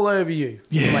all over you.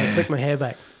 Yeah. Like, flick my hair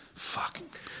back. Fuck.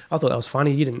 I thought that was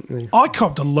funny. You didn't really. I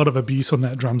copped a lot of abuse on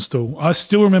that drum stool. I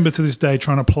still remember to this day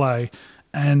trying to play,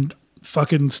 and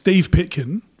fucking Steve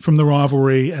Pitkin from the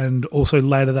Rivalry, and also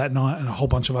later that night, and a whole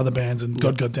bunch of other bands, and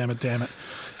God damn it.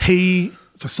 He,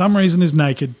 for some reason, is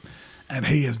naked, and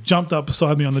he has jumped up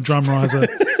beside me on the drum riser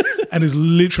and is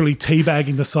literally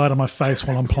teabagging the side of my face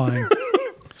while I'm playing.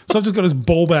 So I've just got his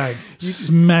ball bag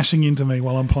smashing into me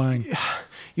while I'm playing.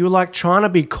 You were like trying to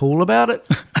be cool about it,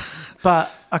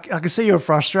 but I can see you were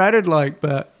frustrated,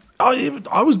 but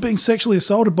I was being sexually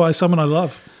assaulted by someone I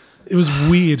love. It was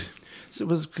weird. it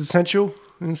was consensual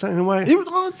in a way. It was,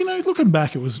 looking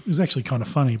back, it was actually kind of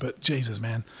funny, but Jesus,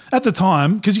 man. At the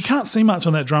time, because you can't see much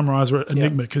on that drum riser at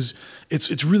Enigma, because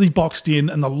it's really boxed in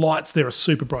and the lights there are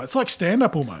super bright. It's like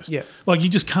stand-up almost. Yeah. Like you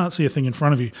just can't see a thing in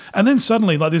front of you. And then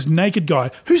suddenly, like this naked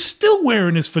guy who's still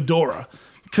wearing his fedora,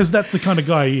 because that's the kind of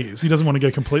guy he is. He doesn't want to go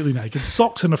completely naked.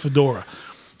 Socks and a fedora.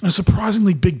 And a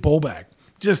surprisingly big ball bag.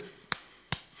 Just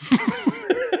in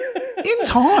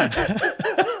time.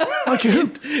 Like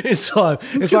It's time.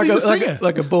 It's because he's a singer.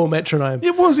 like a ball metronome.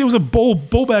 It was a ball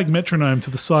bag metronome to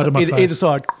the side of my face. Either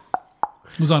side.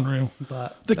 It was unreal.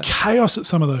 But The chaos at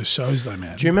some of those shows, though,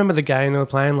 man. do you remember the game they were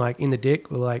playing, like in the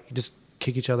dick, where like you just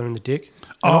kick each other in the dick.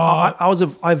 Oh.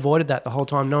 I avoided that the whole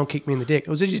time. No one kicked me in the dick. It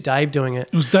was just Dave doing it.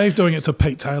 It was Dave doing it to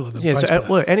Pete Taylor, the bass player.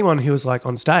 Well, anyone who was like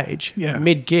on stage, Yeah.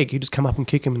 mid-gig, you just come up and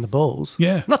kick him in the balls.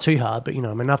 Yeah. Not too hard, but,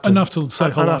 enough to say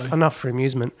hello. Enough for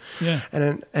amusement. Yeah.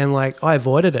 And like, I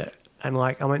avoided it. And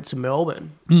like, I went to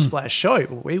Melbourne to play a show.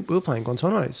 We were playing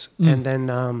Guantanamo's. And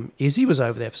then Izzy was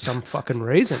over there for some fucking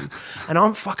reason. And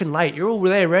I'm fucking late. You're all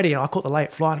there ready. And I caught the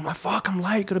late flight. I'm like, fuck, I'm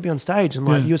late. Got to be on stage. And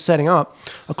like, you were setting up.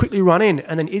 I quickly run in.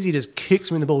 And then Izzy just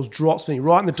kicks me in the balls, drops me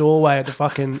right in the doorway at the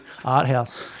fucking art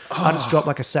house. I just dropped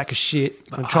like a sack of shit.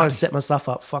 I'm trying to set my stuff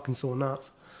up. Fucking sore nuts.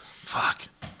 Fuck.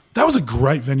 That was a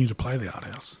great venue to play, the art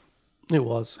house. It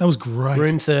was. That was great.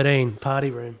 Room 13, party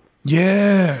room.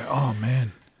 Yeah. Oh,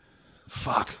 man.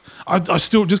 Fuck. I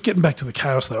still, just getting back to the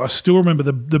chaos though, I still remember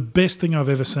the best thing I've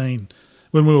ever seen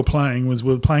when we were playing was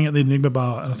we were playing at the Enigma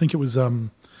Bar, and I think it was, it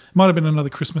might have been another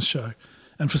Christmas show.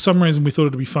 And for some reason we thought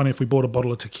it'd be funny if we bought a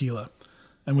bottle of tequila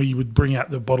and we would bring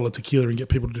out the bottle of tequila and get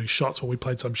people to do shots while we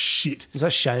played some shit. Was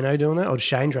that Shano doing that, or did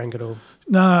Shane drank it all?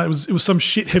 No, it was some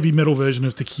shit heavy metal version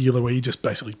of tequila where you just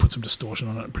basically put some distortion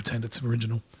on it and pretend it's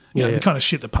original. You know, the kind of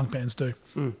shit that punk bands do.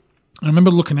 And I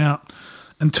remember looking out,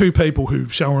 and two people who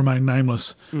shall remain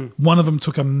nameless, one of them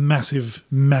took a massive,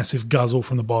 massive guzzle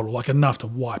from the bottle, like enough to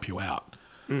wipe you out.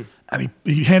 And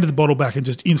he handed the bottle back and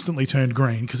just instantly turned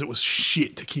green because it was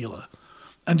shit tequila,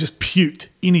 and just puked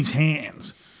in his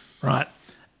hands, right?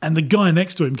 And the guy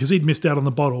next to him, because he'd missed out on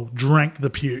the bottle, drank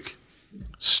the puke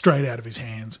straight out of his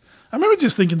hands. I remember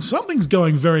just thinking something's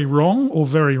going very wrong or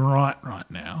very right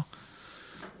now.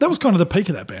 That was kind of the peak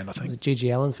of that band, I think. The G.G.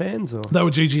 Allen fans? Or? They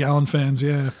were G.G. Allen fans,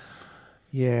 yeah.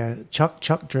 Yeah,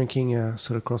 Chuck drinking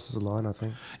sort of crosses the line, I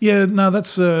think. Yeah, no,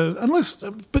 that's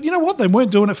but you know what? They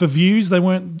weren't doing it for views. They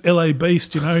weren't LA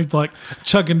Beast, like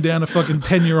chugging down a fucking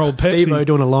 10-year-old Pepsi. Steve-O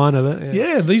doing a line of it.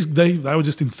 Yeah, they were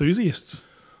just enthusiasts.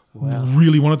 Wow.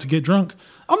 Really wanted to get drunk.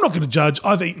 I'm not going to judge.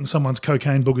 I've eaten someone's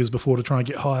cocaine boogers before to try and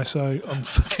get high, so I'm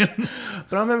fucking.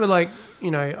 But I remember,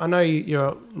 I know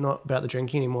you're not about the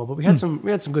drinking anymore, but we had some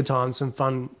good times, some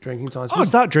fun drinking times. We'd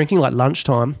start drinking like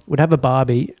lunchtime. We'd have a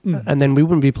barbie, and then we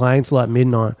wouldn't be playing till like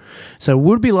midnight. So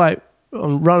we'd be like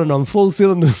running on full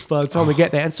cylinders by the time we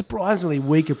get there. And surprisingly,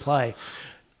 we could play.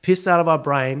 Pissed out of our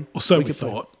brain. Or so we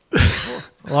thought.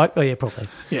 Yeah, probably.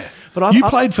 Yeah. But you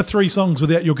played for 3 songs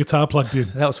without your guitar plugged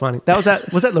in. That was funny. Was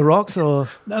that the Rocks or?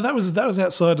 No, that was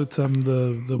outside at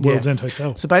the World's End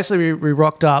Hotel. So basically, we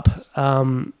rocked up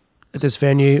at this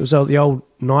venue. It was the old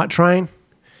night train.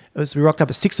 We rocked up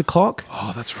at 6 o'clock.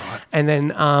 Oh, that's right. And then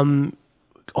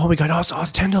we go, it's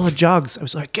 $10 jugs. I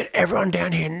was like, get everyone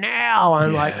down here now.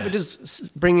 And we're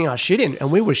just bringing our shit in.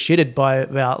 And we were shitted by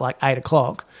about like 8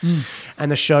 o'clock. And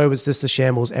the show was just the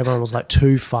shambles. Everyone was like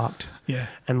too fucked. Yeah.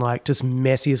 And like just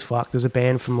messy as fuck. There's a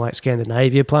band from like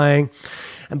Scandinavia playing.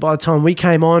 And by the time we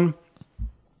came on,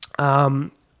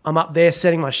 I'm up there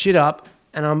setting my shit up.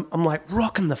 And I'm like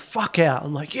rocking the fuck out.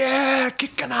 I'm like, yeah,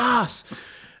 kicking ass.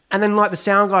 And then like the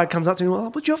sound guy comes up to me,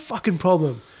 well, what's your fucking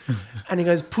problem? And he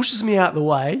goes, pushes me out the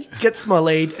way, gets my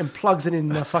lead and plugs it in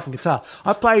my fucking guitar.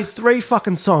 I played 3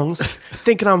 fucking songs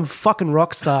thinking I'm a fucking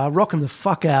rock star, rocking the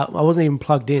fuck out. I wasn't even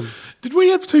plugged in. Did we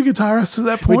have 2 guitarists at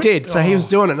that point? We did. So he was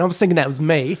doing it and I was thinking that was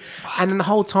me. And then the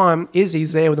whole time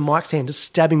Izzy's there with a mic stand just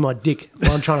stabbing my dick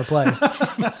while I'm trying to play.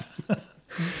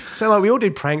 So like we all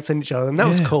did pranks on each other and that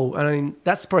was cool. And I mean,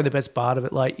 that's probably the best part of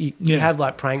it. Like you have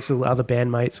like pranks with other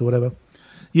bandmates or whatever.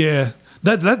 Yeah.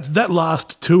 That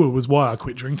last tour was why I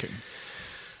quit drinking.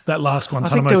 That last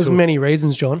Guantanamo. I think there was many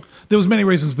reasons, John. There was many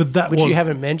reasons, but that which you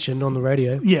haven't mentioned on the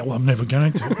radio. Yeah, well, I'm never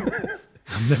going to.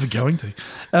 I'm never going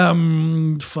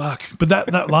to. Fuck. But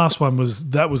that last one was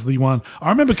the one. I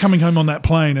remember coming home on that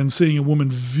plane and seeing a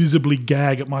woman visibly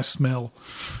gag at my smell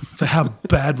for how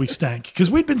bad we stank.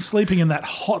 Because we'd been sleeping in that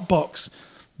hot box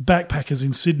backpackers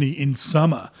in Sydney in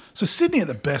summer. So Sydney at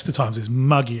the best of times is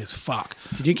muggy as fuck.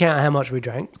 Did you count how much we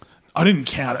drank? I didn't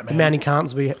count it, man. The amount of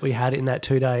cans we had in that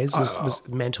 2 days was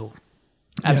mental.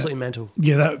 Absolutely mental.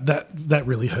 Yeah, that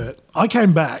really hurt. I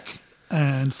came back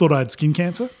and thought I had skin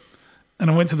cancer.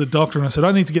 And I went to the doctor and I said,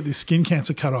 I need to get this skin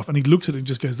cancer cut off. And he looks at it and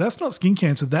just goes, that's not skin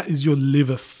cancer. That is your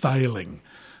liver failing.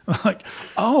 I'm like,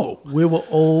 oh. We were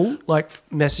all like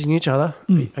messaging each other.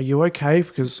 Are you okay?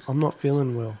 Because I'm not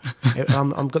feeling well.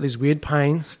 I've got these weird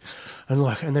pains.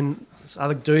 And then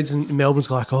other dudes in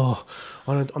Melbourne's like, oh,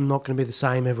 I'm not going to be the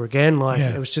same ever again. Like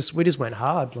it was just, we just went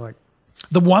hard. Like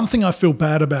the one thing I feel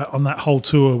bad about on that whole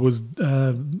tour was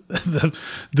the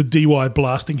DY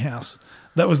blasting house.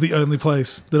 That was the only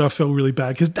place that I felt really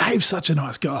bad because Dave's such a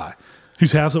nice guy,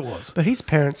 whose house it was. But his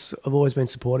parents have always been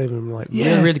supportive and like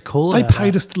really cool. They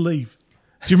paid us to leave.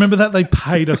 Do you remember that? They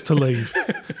paid us to leave.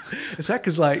 Is that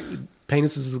because like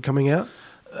penises were coming out.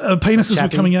 Penises were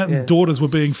coming out yeah. and daughters were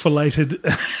being filleted.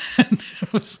 And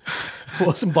It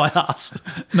wasn't by us.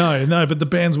 no, but the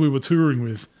bands we were touring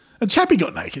with. And Chappie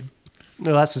got naked.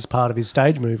 Well, that's just part of his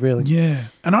stage move, really. Yeah.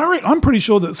 And I'm pretty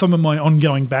sure that some of my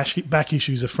ongoing back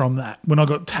issues are from that, when I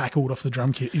got tackled off the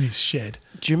drum kit in his shed.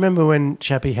 Do you remember when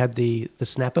Chappie had the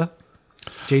snapper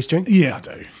G-string? Yeah, I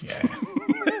do. Yeah.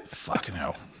 Fucking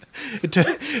hell.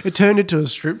 It turned into a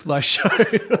strip like show.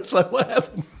 It's like, what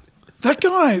happened? That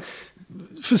guy,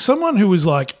 for someone who was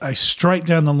like a straight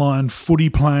down the line footy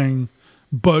playing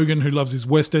bogan who loves his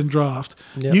West End draft,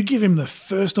 Yep. you give him the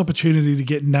first opportunity to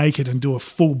get naked and do a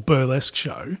full burlesque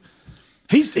show.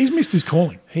 He's missed his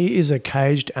calling. He is a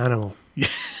caged animal. Yeah,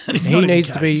 he's He not even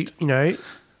needs to be, caged.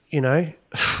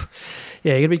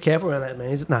 Yeah, you got to be careful around that, man.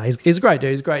 He's a great dude.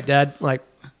 He's a great dad. Like,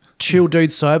 chill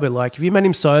dude sober. Like, if you met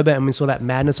him sober and we saw that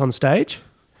madness on stage,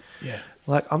 Yeah.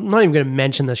 like, I'm not even going to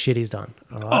mention the shit he's done.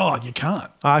 All right? Oh, you can't.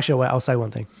 Actually, wait, I'll say one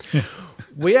thing.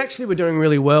 We actually were doing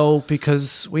really well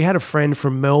because we had a friend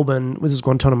from Melbourne. This is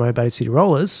Guantanamo Bay City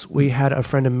Rollers. We had a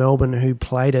friend in Melbourne who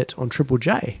played it on Triple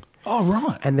J. Oh,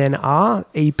 right. And then our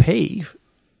EP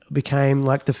became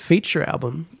like the feature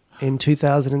album in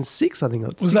 2006, I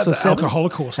think. Was that the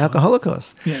Alcoholocaust one?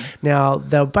 Alcoholocaust. Yeah. Now,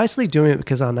 they were basically doing it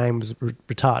because our name was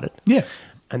retarded. Yeah.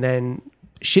 And then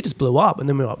shit just blew up. And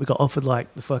then we got offered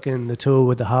like the tour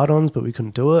with the hard-ons, but we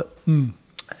couldn't do it.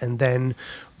 And then,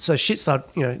 so shit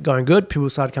started, going good. People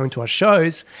started coming to our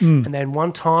shows. And then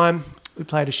one time we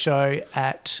played a show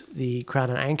at the Crown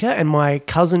and Anchor, and my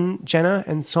cousin Jenna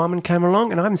and Simon came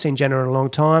along, and I haven't seen Jenna in a long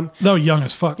time. They were young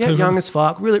as fuck, Yeah, too. young as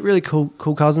fuck. Really, really cool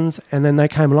cousins. And then they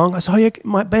came along. I said, oh, yeah,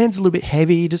 my band's a little bit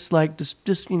heavy. Just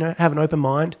have an open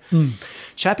mind.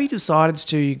 Chappie decides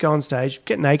to go on stage,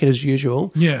 get naked as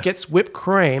usual. Yeah. Gets whipped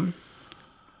cream,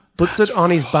 puts it on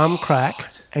his bum crack,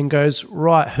 and goes,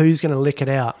 right, who's going to lick it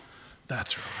out?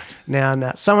 That's right.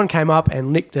 Now, someone came up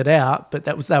and licked it out, but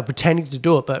they were pretending to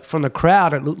do it. But from the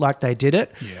crowd, it looked like they did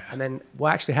it. Yeah. And then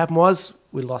what actually happened was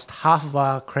we lost half of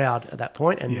our crowd at that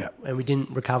point, and Yeah. we didn't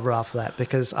recover after that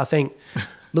because I think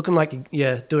looking like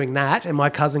doing that, and my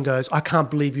cousin goes, I can't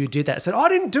believe you did that. I said, I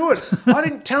didn't do it. I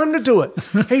didn't tell him to do it.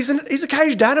 He's a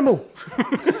caged animal.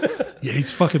 Yeah,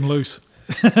 he's fucking loose.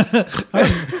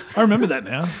 I remember that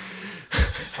now.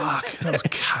 Fuck, that was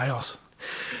chaos.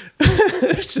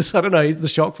 It's just, I don't know, the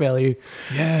shock value.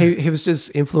 Yeah. He was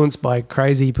just influenced by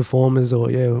crazy performers or,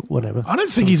 whatever. I don't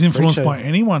think he's influenced by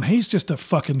anyone. He's just a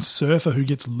fucking surfer who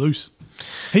gets loose.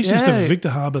 He's just a Yeah. Victor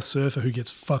Harbour surfer who gets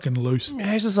fucking loose.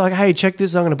 Yeah, he's just like, hey, check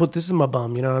this. I'm going to put this in my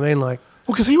bum. You know what I mean? Like,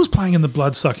 Well, because he was playing in the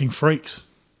Blood-Sucking Freaks,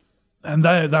 and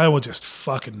they were just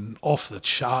fucking off the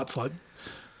charts. Like,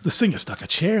 the singer stuck a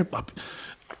chair up.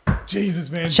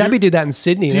 Jesus, man. Chappie did that in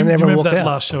Sydney, Do you and then everyone remember walked that out.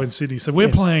 last show in Sydney? So we're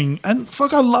playing, and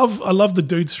fuck, I love the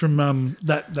dudes from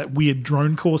that weird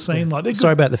drone corps scene. Like, they're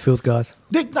Sorry about the filth, guys.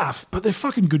 They're but they're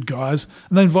fucking good guys.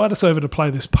 And they invite us over to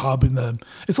play this pub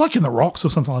it's like in the Rocks or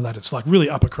something like that. It's like really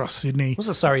up across Sydney. Was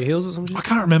it Surrey Hills or something? I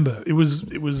can't remember. It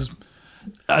was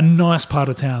a nice part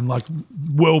of town, like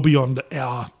well beyond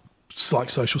our like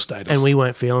social status. And we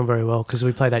weren't feeling very well because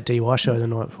we played that DUI show the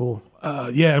night before.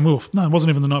 yeah, and it wasn't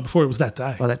even the night before. It was that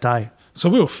day. By that day. So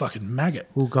we were fucking maggot.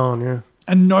 We were gone, yeah.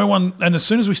 And as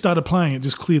soon as we started playing, it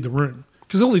just cleared the room.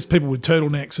 Because all these people with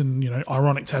turtlenecks and,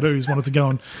 ironic tattoos wanted to go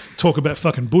and talk about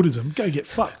fucking Buddhism. Go get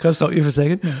fucked. Can I stop you for a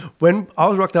second? Yeah. When I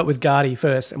was rocked up with Gardy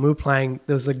first and we were playing,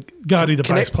 there was a... Gardy, the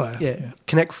bass player. Yeah.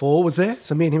 Connect 4 was there.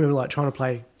 So me and him were like trying to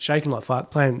play Shaking Like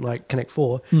Fuck, playing like Connect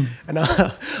 4. And our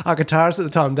guitarist at the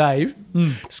time, Dave,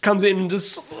 just comes in and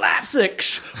just slaps it.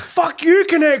 Fuck you,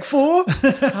 Connect 4.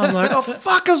 I'm like, oh,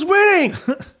 fuckers winning.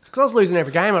 Because I was losing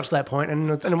every game up to that point, and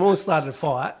we all started a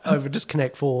fight over just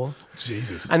Connect 4.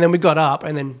 Jesus. And then we got up,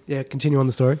 and then, continue on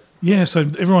the story. Yeah, so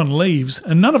everyone leaves,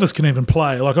 and none of us can even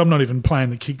play. Like, I'm not even playing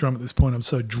the kick drum at this point. I'm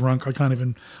so drunk, I can't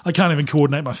even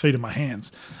coordinate my feet and my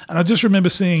hands. And I just remember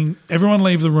seeing everyone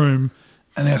leave the room,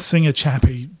 and our singer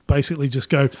Chappie basically just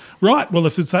go, right, well,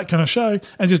 if it's that kind of show,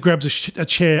 and just grabs a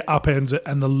chair, upends it,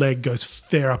 and the leg goes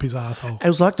fair up his asshole. It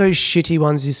was like those shitty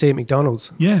ones you see at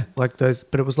McDonald's. Yeah. Like those,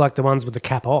 but it was like the ones with the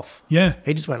cap off. Yeah.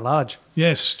 He just went large.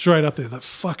 Yeah, straight up there.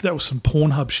 Fuck, that was some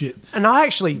Pornhub shit. And I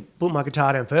actually put my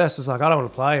guitar down first. I was like, I don't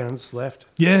want to play, and I just left.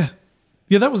 Yeah.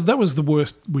 Yeah, that was the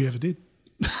worst we ever did.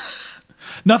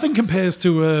 Nothing compares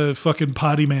to a fucking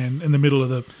party man in the middle of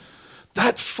the...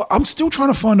 I'm still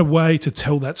trying to find a way to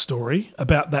tell that story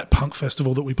about that punk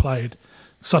festival that we played,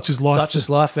 Such as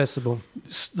Life Festival.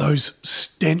 Those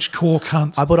stench core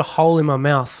cunts. I put a hole in my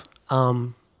mouth.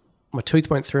 My tooth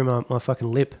went through my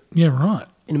fucking lip Yeah, right.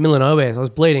 in the middle of nowhere. So I was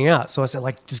bleeding out. So I said,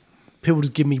 like, just people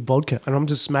just give me vodka, and I'm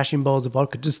just smashing bowls of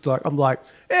vodka. Just like I'm like,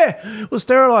 yeah, we'll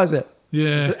sterilize it.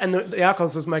 Yeah. And the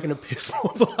alcohol's just making a piss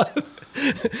more blood.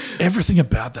 Everything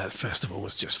about that festival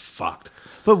was just fucked.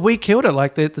 But we killed it.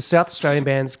 Like the South Australian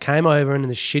bands came over in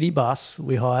the shitty bus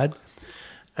we hired,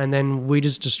 and then we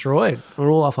just destroyed.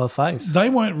 We're all off our face. They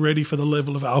weren't ready for the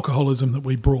level of alcoholism that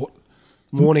we brought.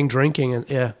 Morning drinking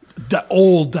and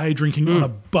All day drinking on a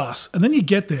bus. And then you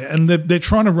get there and they're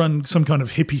trying to run some kind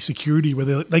of hippie security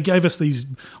where they gave us these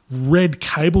red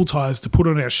cable ties to put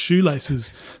on our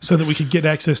shoelaces so that we could get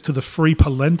access to the free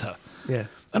polenta. Yeah.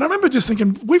 And I remember just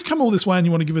thinking, we've come all this way and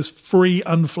you want to give us free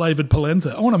unflavoured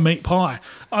polenta. I want a meat pie.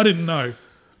 I didn't know.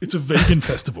 It's a vegan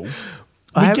festival.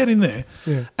 Get in there.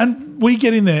 Yeah. And we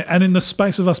get in there and in the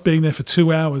space of us being there for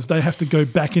 2 hours, they have to go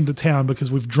back into town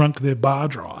because we've drunk their bar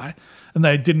dry. And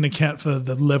they didn't account for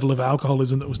the level of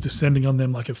alcoholism that was descending on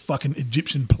them like a fucking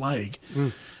Egyptian plague.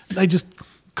 They just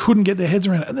couldn't get their heads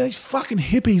around it. And these fucking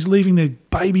hippies leaving their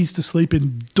babies to sleep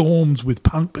in dorms with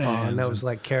punk bands. Oh, and that was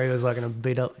like, Kerry was like going to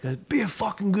beat up, he goes, be a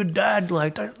fucking good dad.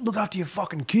 Like, don't look after your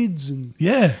fucking kids. And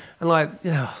like,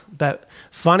 yeah. But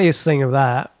funniest thing of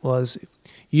that was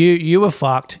you were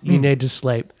fucked. You need to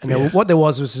sleep. And what there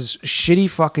was this shitty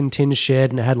fucking tin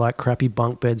shed and it had like crappy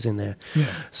bunk beds in there. Yeah.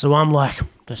 So I'm like,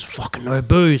 there's fucking no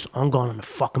booze. I'm going on a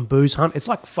fucking booze hunt. It's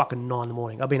like fucking 9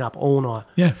 a.m. I've been up all night.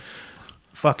 Yeah.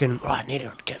 Fucking, right, I need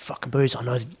to get fucking booze. I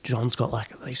know John's got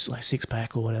like at least like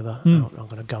 6-pack or whatever. I'm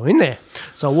going to go in there.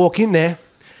 So I walk in there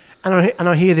and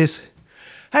I hear this,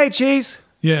 hey, Cheese.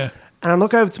 Yeah. And I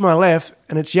look over to my left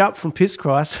and it's Yup from Piss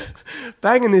Christ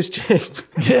banging this chick.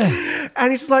 Yeah.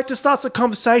 And he's like, just starts a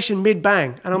conversation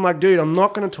mid-bang. And I'm like, dude, I'm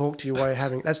not going to talk to you while you're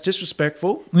having, that's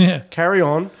disrespectful. Yeah. Carry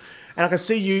on. And I can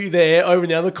see you there over in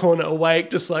the other corner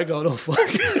awake, just like going, oh, fuck. I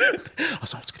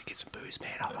was like, I'm just going to get some booze,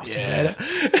 man. I'll see you later.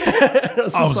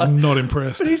 I was not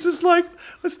impressed. But he's just like,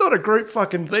 it's not a group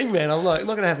fucking thing, man. I'm like, I'm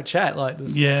not going to have a chat like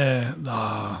this.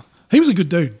 Yeah. He was a good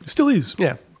dude. Still is.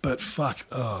 Yeah. But fuck,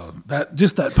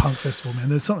 that punk festival, man.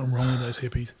 There's something wrong with those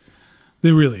hippies.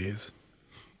 There really is.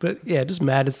 But yeah, just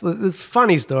mad. It's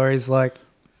funny stories, like,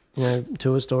 you know,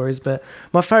 tour stories. But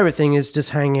my favourite thing is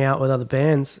just hanging out with other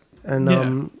bands. And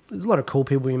there's a lot of cool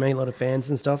people you meet, a lot of fans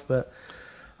and stuff. But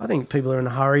I think people are in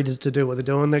a hurry to do what they're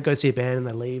doing. They go see a band and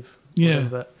they leave. Yeah.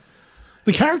 But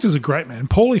the characters are great, man.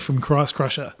 Paulie from Christ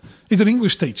Crusher, he's an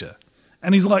English teacher.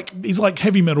 And he's like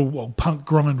heavy metal, punk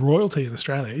grind royalty in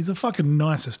Australia. He's the fucking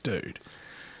nicest dude.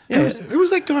 Yeah. Who was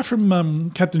that guy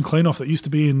from Captain Cleanoff that used to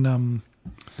be in...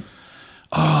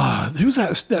 who was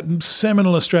that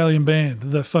seminal Australian band?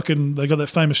 They got that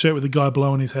famous shirt with the guy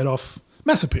blowing his head off.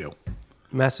 Mass Appeal.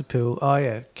 Mass Appeal. Oh,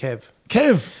 yeah.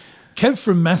 Kev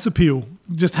from Mass Appeal,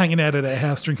 just hanging out at our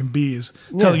house drinking beers,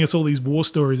 telling us all these war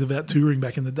stories about touring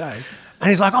back in the day. And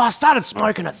he's like, oh, I started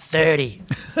smoking at 30.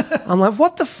 I'm like,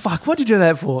 what the fuck? What did you do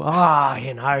that for?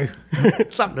 You know,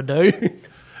 something to do.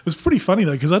 It was pretty funny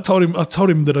though, because I told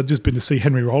him that I'd just been to see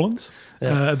Henry Rollins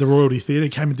at the Royalty Theatre. He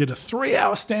came and did a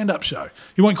 3-hour stand-up show.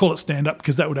 He won't call it stand-up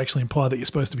because that would actually imply that you're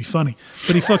supposed to be funny.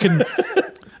 But he fucking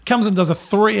comes and does a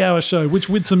 3-hour show, which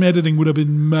with some editing would have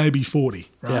been maybe 40.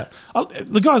 Right? Yeah.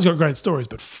 The guy's got great stories,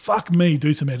 but fuck me,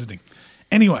 do some editing.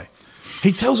 Anyway,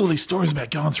 he tells all these stories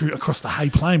about going through across the Hay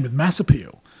Plain with Mass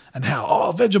Appeal. And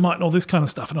how, Vegemite and all this kind of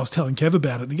stuff. And I was telling Kev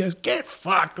about it. And he goes, get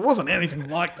fucked. It wasn't anything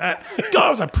like that. Guy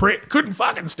was a prick. Couldn't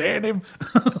fucking stand him.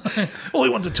 All he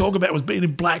wanted to talk about was being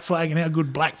in Black Flag and how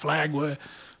good Black Flag were.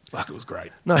 Fuck, it was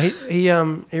great. No, he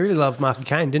really loved Mark and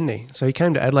Kane, didn't he? So he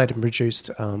came to Adelaide and produced,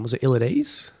 was it Ill at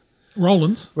Ease?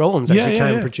 Rollins actually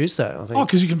came and produced that, I think. Oh,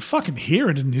 because you can fucking hear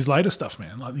it in his later stuff,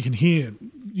 man. Like you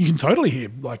can totally hear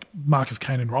like Mark of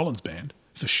Kane and Rollins band,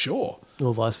 for sure.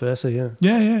 Or vice versa, yeah.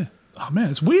 Yeah. Oh, man,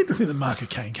 it's weird to think that Mark of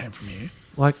Kane came from here.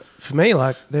 Like, for me,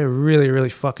 like, they're a really, really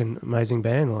fucking amazing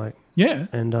band, like. Yeah.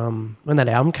 And when that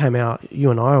album came out,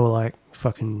 you and I were like,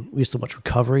 fucking, we used to watch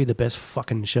Recovery, the best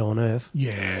fucking show on earth.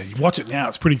 Yeah, you watch it now,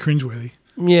 it's pretty cringeworthy.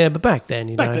 Yeah, but back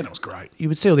then, Back then it was great. You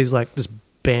would see all these, like, just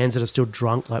bands that are still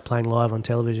drunk, like, playing live on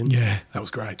television. Yeah, that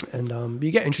was great. And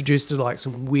you get introduced to, like,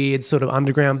 some weird sort of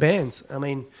underground bands. I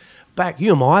mean,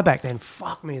 you and I back then,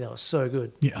 fuck me, they were so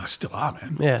good. Yeah, they still are,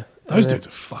 man. Yeah. Those dudes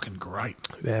are fucking great.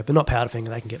 Yeah, but not Powderfinger.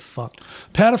 They can get fucked.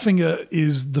 Powderfinger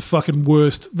is the fucking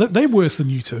worst. They're worse than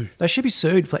you two. They should be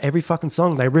sued for every fucking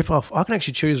song they rip off. I can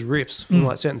actually choose riffs from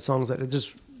like certain songs that are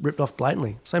just ripped off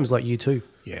blatantly. Same as like U2.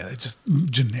 Yeah, they're just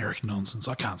generic nonsense.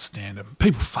 I can't stand them.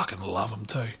 People fucking love them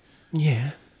too.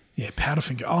 Yeah. Yeah,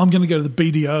 Powderfinger. Oh, I'm going to go to the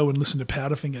BDO and listen to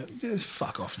Powderfinger. Just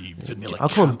fuck off, you vanilla I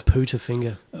call him cunt.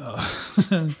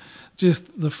 Pooterfinger.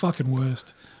 Just the fucking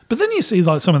worst. But then you see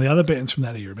like some of the other bands from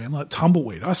that era, man, like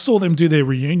Tumbleweed. I saw them do their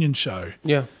reunion show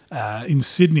in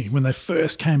Sydney when they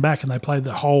first came back, and they played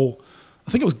the whole,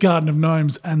 I think it was Garden of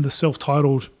Gnomes and the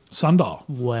self-titled Sundial.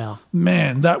 Wow.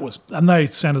 Man, and they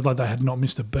sounded like they had not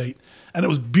missed a beat. And it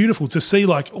was beautiful to see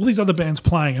like all these other bands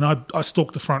playing, and I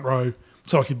stalked the front row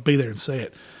so I could be there and see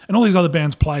it. And all these other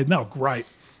bands played, and they were great.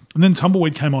 And then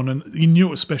Tumbleweed came on, and you knew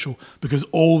it was special because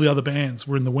all the other bands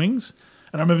were in the wings.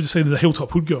 And I remember just seeing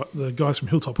the guys from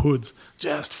Hilltop Hoods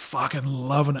just fucking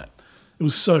loving it. It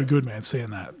was so good, man, seeing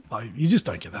that. Like, you just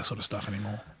don't get that sort of stuff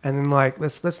anymore. And then, like,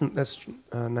 let's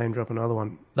name drop another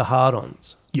one. The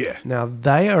Hard-Ons. Yeah. Now,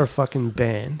 they are a fucking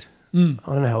band. I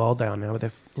don't know how old they are now,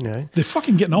 but they're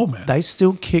fucking getting old, man. They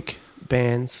still kick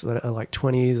bands that are like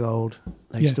 20 years old.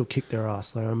 They still kick their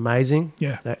ass. They're amazing.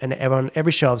 Yeah. And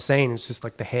every show I've seen, it's just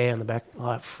like the hair on the back,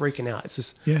 like freaking out. It's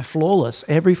just Yeah. flawless.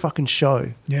 Every fucking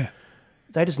show. Yeah.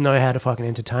 They just know how to fucking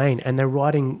entertain, and they're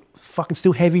writing fucking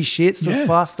still heavy shit, still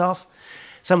fast stuff.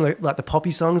 Some of the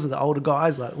poppy songs of the older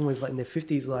guys, like almost like in their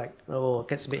 50s, like, oh, it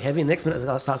gets a bit heavy. And the next minute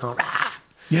they start going, rah.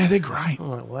 Yeah, they're great. I'm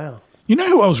like, wow. You know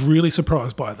who I was really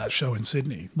surprised by at that show in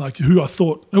Sydney? Like who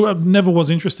I never was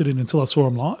interested in until I saw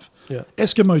him live? Yeah.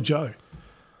 Eskimo Joe.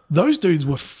 Those dudes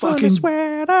were fucking...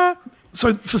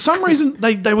 So for some reason,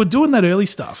 they were doing that early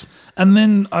stuff. And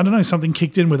then, I don't know, something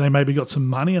kicked in where they maybe got some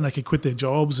money and they could quit their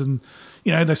jobs, and,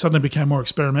 they suddenly became more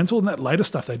experimental. And that later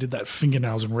stuff, they did that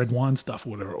fingernails and red wine stuff or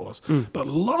whatever it was. But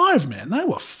live, man, they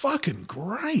were fucking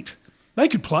great. They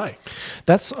could play.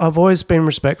 I've always been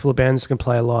respectful of bands that can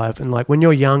play live. And like when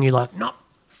you're young, you're like, no,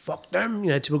 fuck them.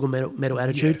 Typical metal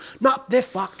attitude. Yeah. No, they're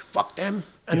fucked. Fuck them.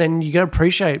 And then you got to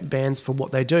appreciate bands for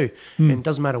what they do. And it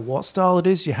doesn't matter what style it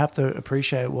is, you have to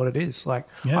appreciate what it is. Like,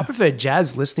 I prefer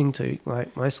jazz listening to,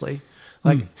 like, mostly.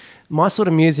 Like, my sort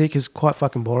of music is quite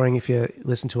fucking boring if you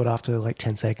listen to it after, like,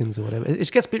 10 seconds or whatever. It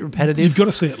gets a bit repetitive. You've got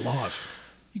to see it live.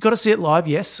 You've got to see it live,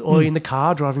 yes, or in the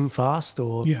car driving fast.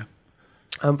 Or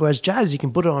whereas jazz, you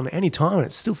can put it on any time and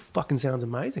it still fucking sounds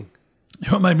amazing.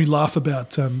 What made me laugh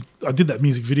about, I did that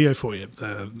music video for you,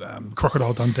 the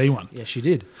Crocodile Dundee one. Yes, you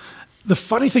did. The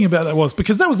funny thing about that was,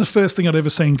 because that was the first thing I'd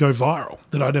ever seen go viral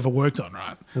that I'd ever worked on,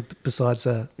 right? Besides,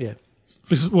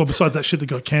 Besides that shit that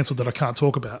got cancelled that I can't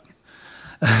talk about.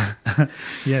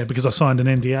 Because I signed an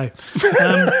NDA.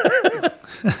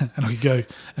 And I could go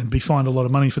and be fined a lot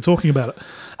of money for talking about it.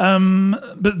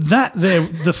 But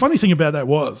the funny thing about that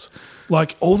was,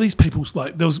 like, all these people,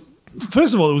 like,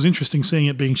 first of all, it was interesting seeing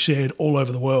it being shared all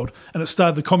over the world. And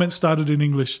the comments started in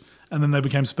English, and then they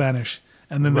became Spanish.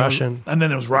 And then Russian. And then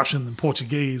there was Russian and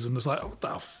Portuguese, and it's like, what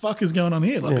the fuck is going on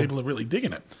here? Like, people are really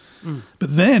digging it.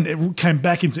 But then it came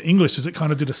back into English as it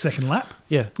kind of did a second lap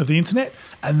of the internet,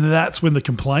 and that's when the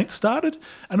complaints started.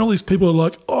 And all these people are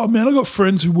like, oh man, I got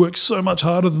friends who work so much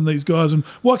harder than these guys, and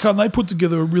why can't they put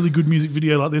together a really good music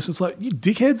video like this? It's like, you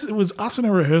dickheads, it was us in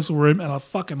a rehearsal room and a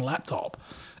fucking laptop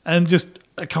and just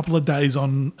a couple of days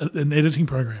on an editing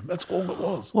program. That's all it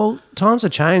was. Well, times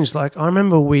have changed. Like, I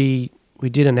remember we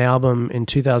did an album in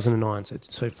 2009,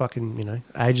 so fucking,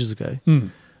 ages ago.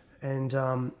 And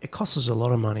it costs us a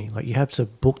lot of money. Like, you have to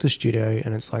book the studio,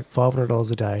 and it's like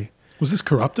 $500 a day. Was this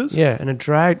Corruptors? Yeah, and it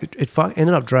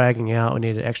ended up dragging out. We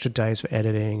needed extra days for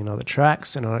editing and other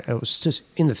tracks, and it was just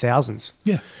in the thousands.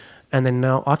 Yeah. And then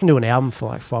now I can do an album for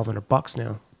like $500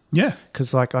 now. Yeah.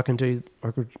 Because like I could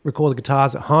record the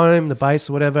guitars at home, the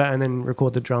bass or whatever, and then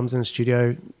record the drums in the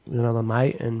studio with another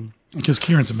mate. And because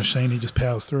Kieran's a machine, he just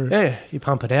powers through. Yeah, you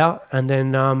pump it out, and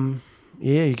then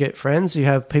you get friends. You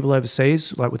have people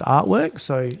overseas, like with artwork.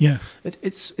 So yeah,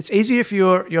 it's easier if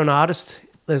you're an artist.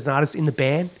 There's an artist in the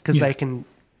band because they can.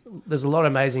 There's a lot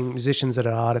of amazing musicians that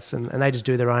are artists, and they just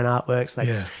do their own artworks.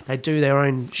 They do their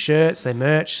own shirts, they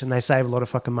merch, and they save a lot of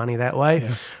fucking money that way.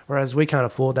 Yeah. Whereas we can't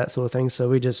afford that sort of thing, so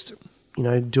we just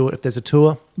do it if there's a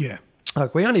tour. Yeah,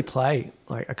 like we only play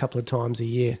like a couple of times a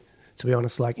year. To be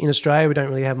honest, like in Australia, we don't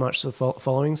really have much of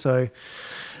following, so.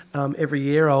 Every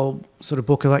year I'll sort of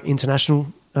book a like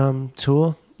international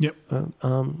tour. Yep.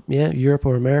 Europe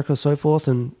or America or so forth,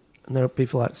 and that'll be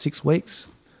for like 6 weeks,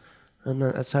 and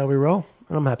that's how we roll.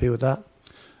 And I'm happy with that.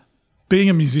 Being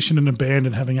a musician in a band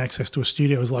and having access to a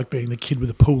studio is like being the kid with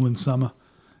a pool in summer,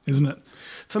 isn't it?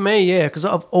 For me, yeah, because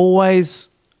I've always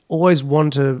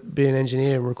wanted to be an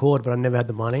engineer and record, but I never had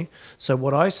the money. So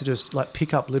what I used to do is like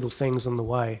pick up little things on the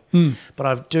way. But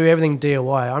I do everything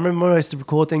DIY. I remember when I used to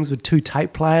record things with 2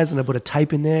 tape players, and I put a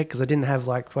tape in there because I didn't have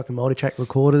like fucking multi-track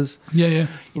recorders. Yeah.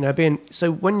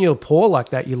 So when you're poor like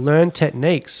that, you learn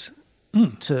techniques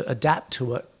to adapt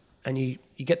to it, and you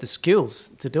you get the skills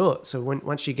to do it. So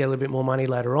once you get a little bit more money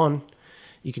later on,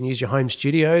 you can use your home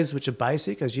studios, which are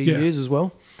basic, as you use as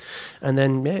well. And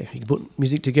then, you can put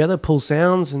music together, pull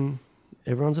sounds, and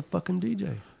everyone's a fucking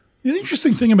DJ. The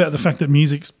interesting thing about the fact that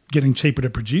music's getting cheaper to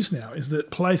produce now is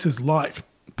that places like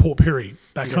Port Pirie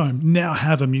back home now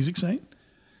have a music scene.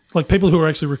 Like people who are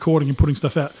actually recording and putting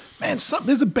stuff out. Man,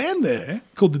 there's a band there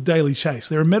called The Daily Chase.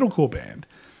 They're a metalcore band.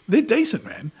 They're decent,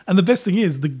 man. And the best thing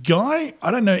is, the guy, I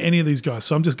don't know any of these guys,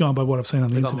 so I'm just going by what I've seen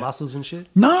on the internet. They got muscles and shit?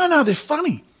 No, they're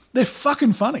funny. They're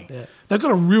fucking funny. Yeah. They've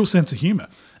got a real sense of humour.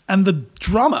 And the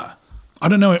drummer, I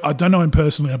don't know him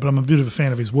personally, but I'm a bit of a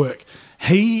fan of his work.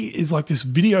 He is like this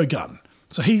video gun.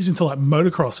 So he's into like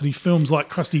motocross and he films like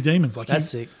Krusty Demons. Like That's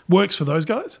sick. Works for those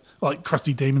guys, like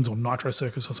Krusty Demons or Nitro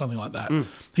Circus or something like that. Mm.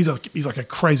 He's like a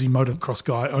crazy motocross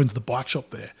guy, owns the bike shop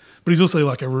there. But he's also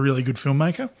like a really good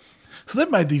filmmaker. So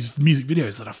they've made these music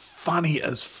videos that are funny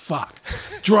as fuck.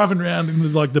 Driving around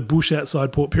in like the bush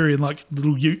outside Port Pirie and like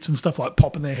little utes and stuff, like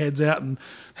popping their heads out and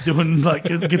doing like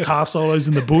guitar solos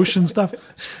in the bush and stuff.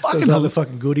 It's fucking other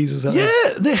fucking goodies or something.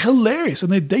 Yeah, they're hilarious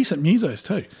and they're decent musos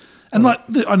too. And like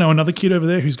I know another kid over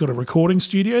there who's got a recording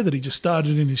studio that he just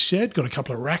started in his shed, got a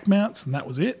couple of rack mounts, and that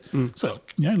was it. Mm. So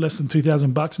less than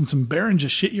 $2,000 and some Behringer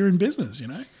shit, you're in business.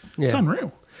 It's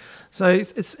unreal. So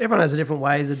it's everyone has different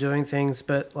ways of doing things,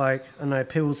 but like I know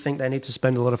people think they need to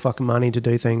spend a lot of fucking money to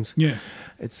do things. Yeah,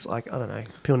 it's like I don't know.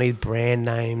 People need brand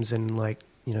names and like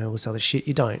all this other shit.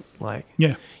 You don't like.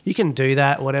 Yeah, you can do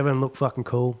that, whatever, and look fucking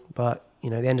cool, but at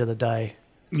the end of the day,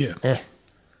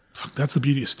 Fuck, that's the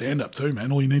beauty of stand-up too,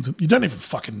 man. All you don't even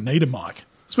fucking need a mic.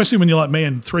 Especially when you're like me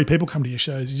and 3 people come to your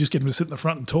shows. You just get them to sit in the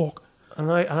front and talk.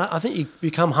 I think you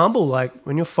become humble. Like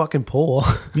when you're fucking poor,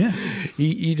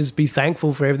 you just be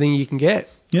thankful for everything you can get.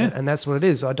 Yeah. And that's what it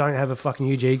is. I don't have a fucking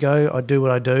huge ego. I do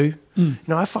what I do. Mm.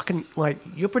 I fucking, like,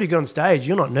 you're pretty good on stage.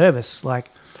 You're not nervous. Like,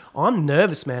 I'm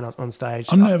nervous, man, on stage.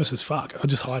 I'm nervous as fuck. I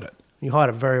just hide it. You hide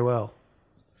it very well.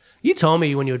 You told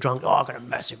me when you were drunk, I've got a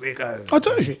massive ego. I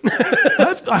do.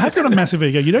 I have got a massive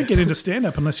ego. You don't get into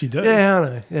stand-up unless you do. Yeah, I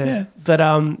know. Yeah.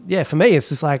 But, for me, it's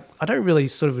just like, I don't really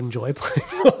sort of enjoy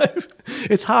playing live.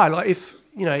 It's hard. Like,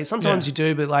 sometimes you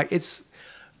do, but, like,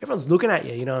 everyone's looking at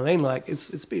you, you know what I mean? Like, it's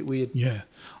a bit weird. Yeah.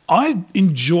 I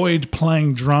enjoyed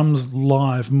playing drums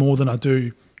live more than I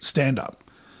do stand-up.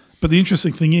 But the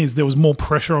interesting thing is there was more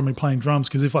pressure on me playing drums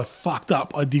because if I fucked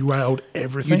up, I derailed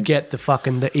everything. You'd get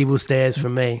the evil stares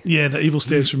from me. Yeah, the evil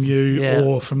stares from you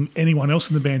or from anyone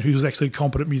else in the band who was actually a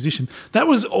competent musician. That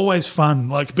was always fun,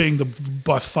 like being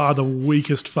by far the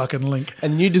weakest fucking link.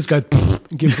 And you just go,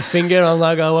 give the finger, and I'm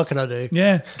like, oh, what can I do?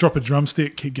 Yeah, drop a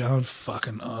drumstick, keep going,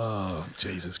 fucking, oh,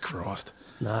 Jesus Christ.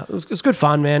 No, it was good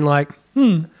fun, man. Like,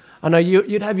 I know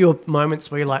you'd have your moments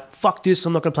where you're like, fuck this,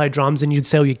 I'm not going to play drums, and you'd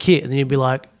sell your kit, and then you'd be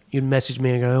like, you'd message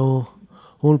me and go, oh,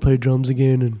 I want to play drums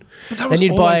again. And then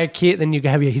you'd buy a kit, then you'd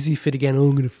have your hissy fit again. Oh,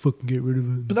 I'm going to fucking get rid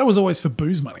of it. But that was always for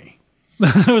booze money.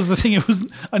 That was the thing. It was.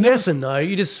 Yes and no.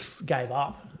 You just gave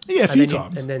up. Yeah, a few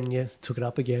times. And then took it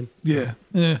up again. Yeah.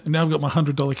 And now I've got my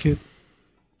 $100 kit.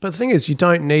 But the thing is, you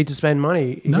don't need to spend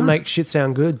money. You can make shit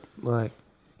sound good.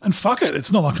 And fuck it.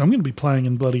 It's not like I'm going to be playing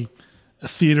in bloody a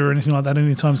theatre or anything like that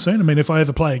anytime soon. I mean, if I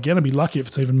ever play again, I'd be lucky if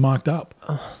it's even mic'd up.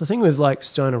 The thing with like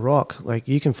Stoner Rock, like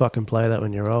you can fucking play that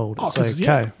when you're old. It's okay.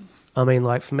 Yeah. I mean,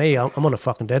 like for me, I'm on a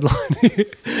fucking deadline.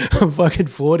 I'm fucking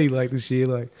 40 like this year.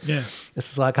 Like, it's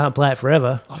just like I can't play it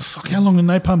forever. Oh fuck! How long is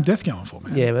Napalm Death going for,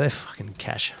 man? Yeah, but they're fucking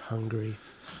cash hungry.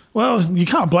 Well, you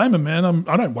can't blame them, man.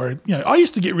 I don't worry. I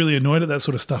used to get really annoyed at that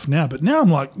sort of stuff now, but now I'm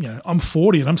like, I'm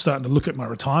 40 and I'm starting to look at my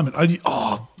retirement.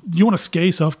 You want to scare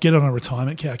yourself? Get on a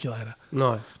retirement calculator.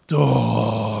 No.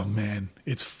 Oh, man.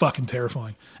 It's fucking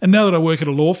terrifying. And now that I work at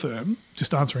a law firm,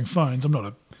 just answering phones, I'm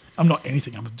not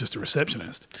anything. I'm just a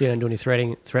receptionist. So you don't do any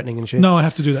threatening and shit? No, I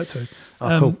have to do that too.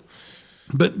 Oh, cool.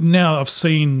 But now I've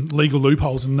seen legal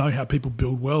loopholes and know how people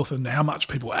build wealth and how much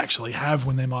people actually have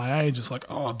when they're my age. It's like,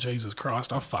 oh, Jesus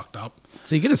Christ, I fucked up.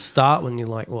 So you get to start when you're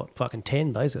like, what, fucking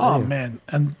 10, basically? Oh, man.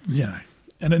 And,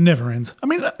 and it never ends. I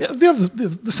mean,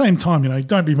 the same time,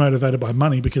 don't be motivated by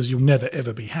money because you'll never,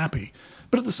 ever be happy.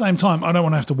 But at the same time, I don't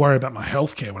want to have to worry about my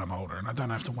health care when I'm older and I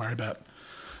don't have to worry about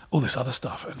all this other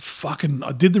stuff. And fucking,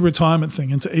 I did the retirement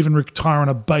thing and to even retire on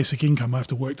a basic income, I have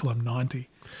to work till I'm 90.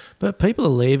 But people are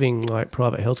leaving like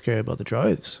private healthcare by the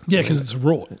droves. Yeah, because it's a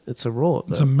rort. It's a rort.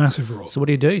 It's a massive rort. So what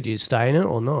do? Do you stay in it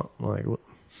or not?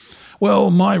 Well,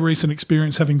 my recent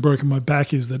experience having broken my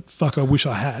back is that fuck, I wish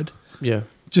I had. Yeah.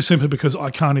 Just simply because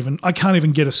I can't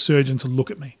even get a surgeon to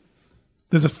look at me.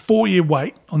 There's a 4-year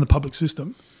wait on the public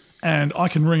system, and I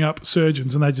can ring up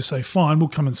surgeons and they just say, "Fine, we'll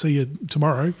come and see you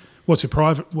tomorrow. What's your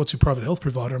private health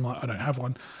provider?" I'm like, "I don't have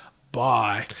one."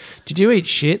 by. Did you eat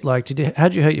shit? Like,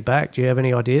 how'd you hurt your back? Do you have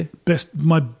any idea?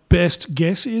 My best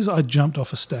guess is I jumped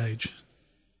off a stage,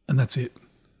 and that's it.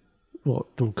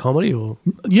 What, doing comedy or?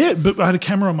 Yeah, but I had a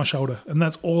camera on my shoulder, and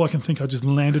that's all I can think. I just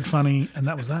landed funny, and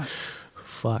that was that.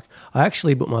 Fuck. I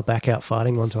actually put my back out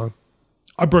farting one time.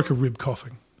 I broke a rib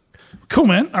coughing. Cool,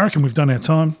 man. I reckon we've done our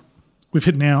time. We've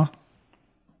hit an hour.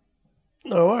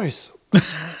 No worries.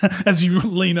 As you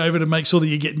lean over to make sure that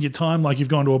you're getting your time, like you've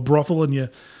gone to a brothel and you're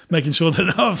making sure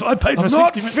that I paid for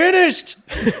 60 minutes. Finished.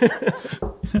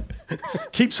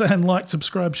 Keep saying like,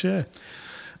 subscribe, share.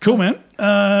 Cool, man.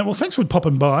 Well, thanks for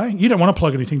popping by. You don't want to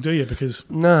plug anything, do you? Because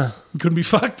Nah. you couldn't be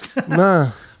fucked.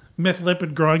 Nah. Meth,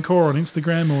 Leppard, Grindcore on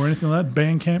Instagram or anything like that?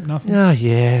 Bandcamp, nothing? Oh,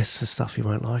 yeah, it's the stuff you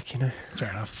won't like, you know. Fair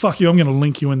enough. Fuck you. I'm going to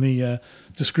link you in the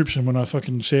description when I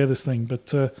fucking share this thing.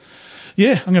 But,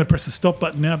 yeah, I'm going to press the stop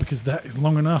button now because that is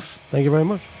long enough. Thank you very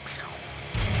much.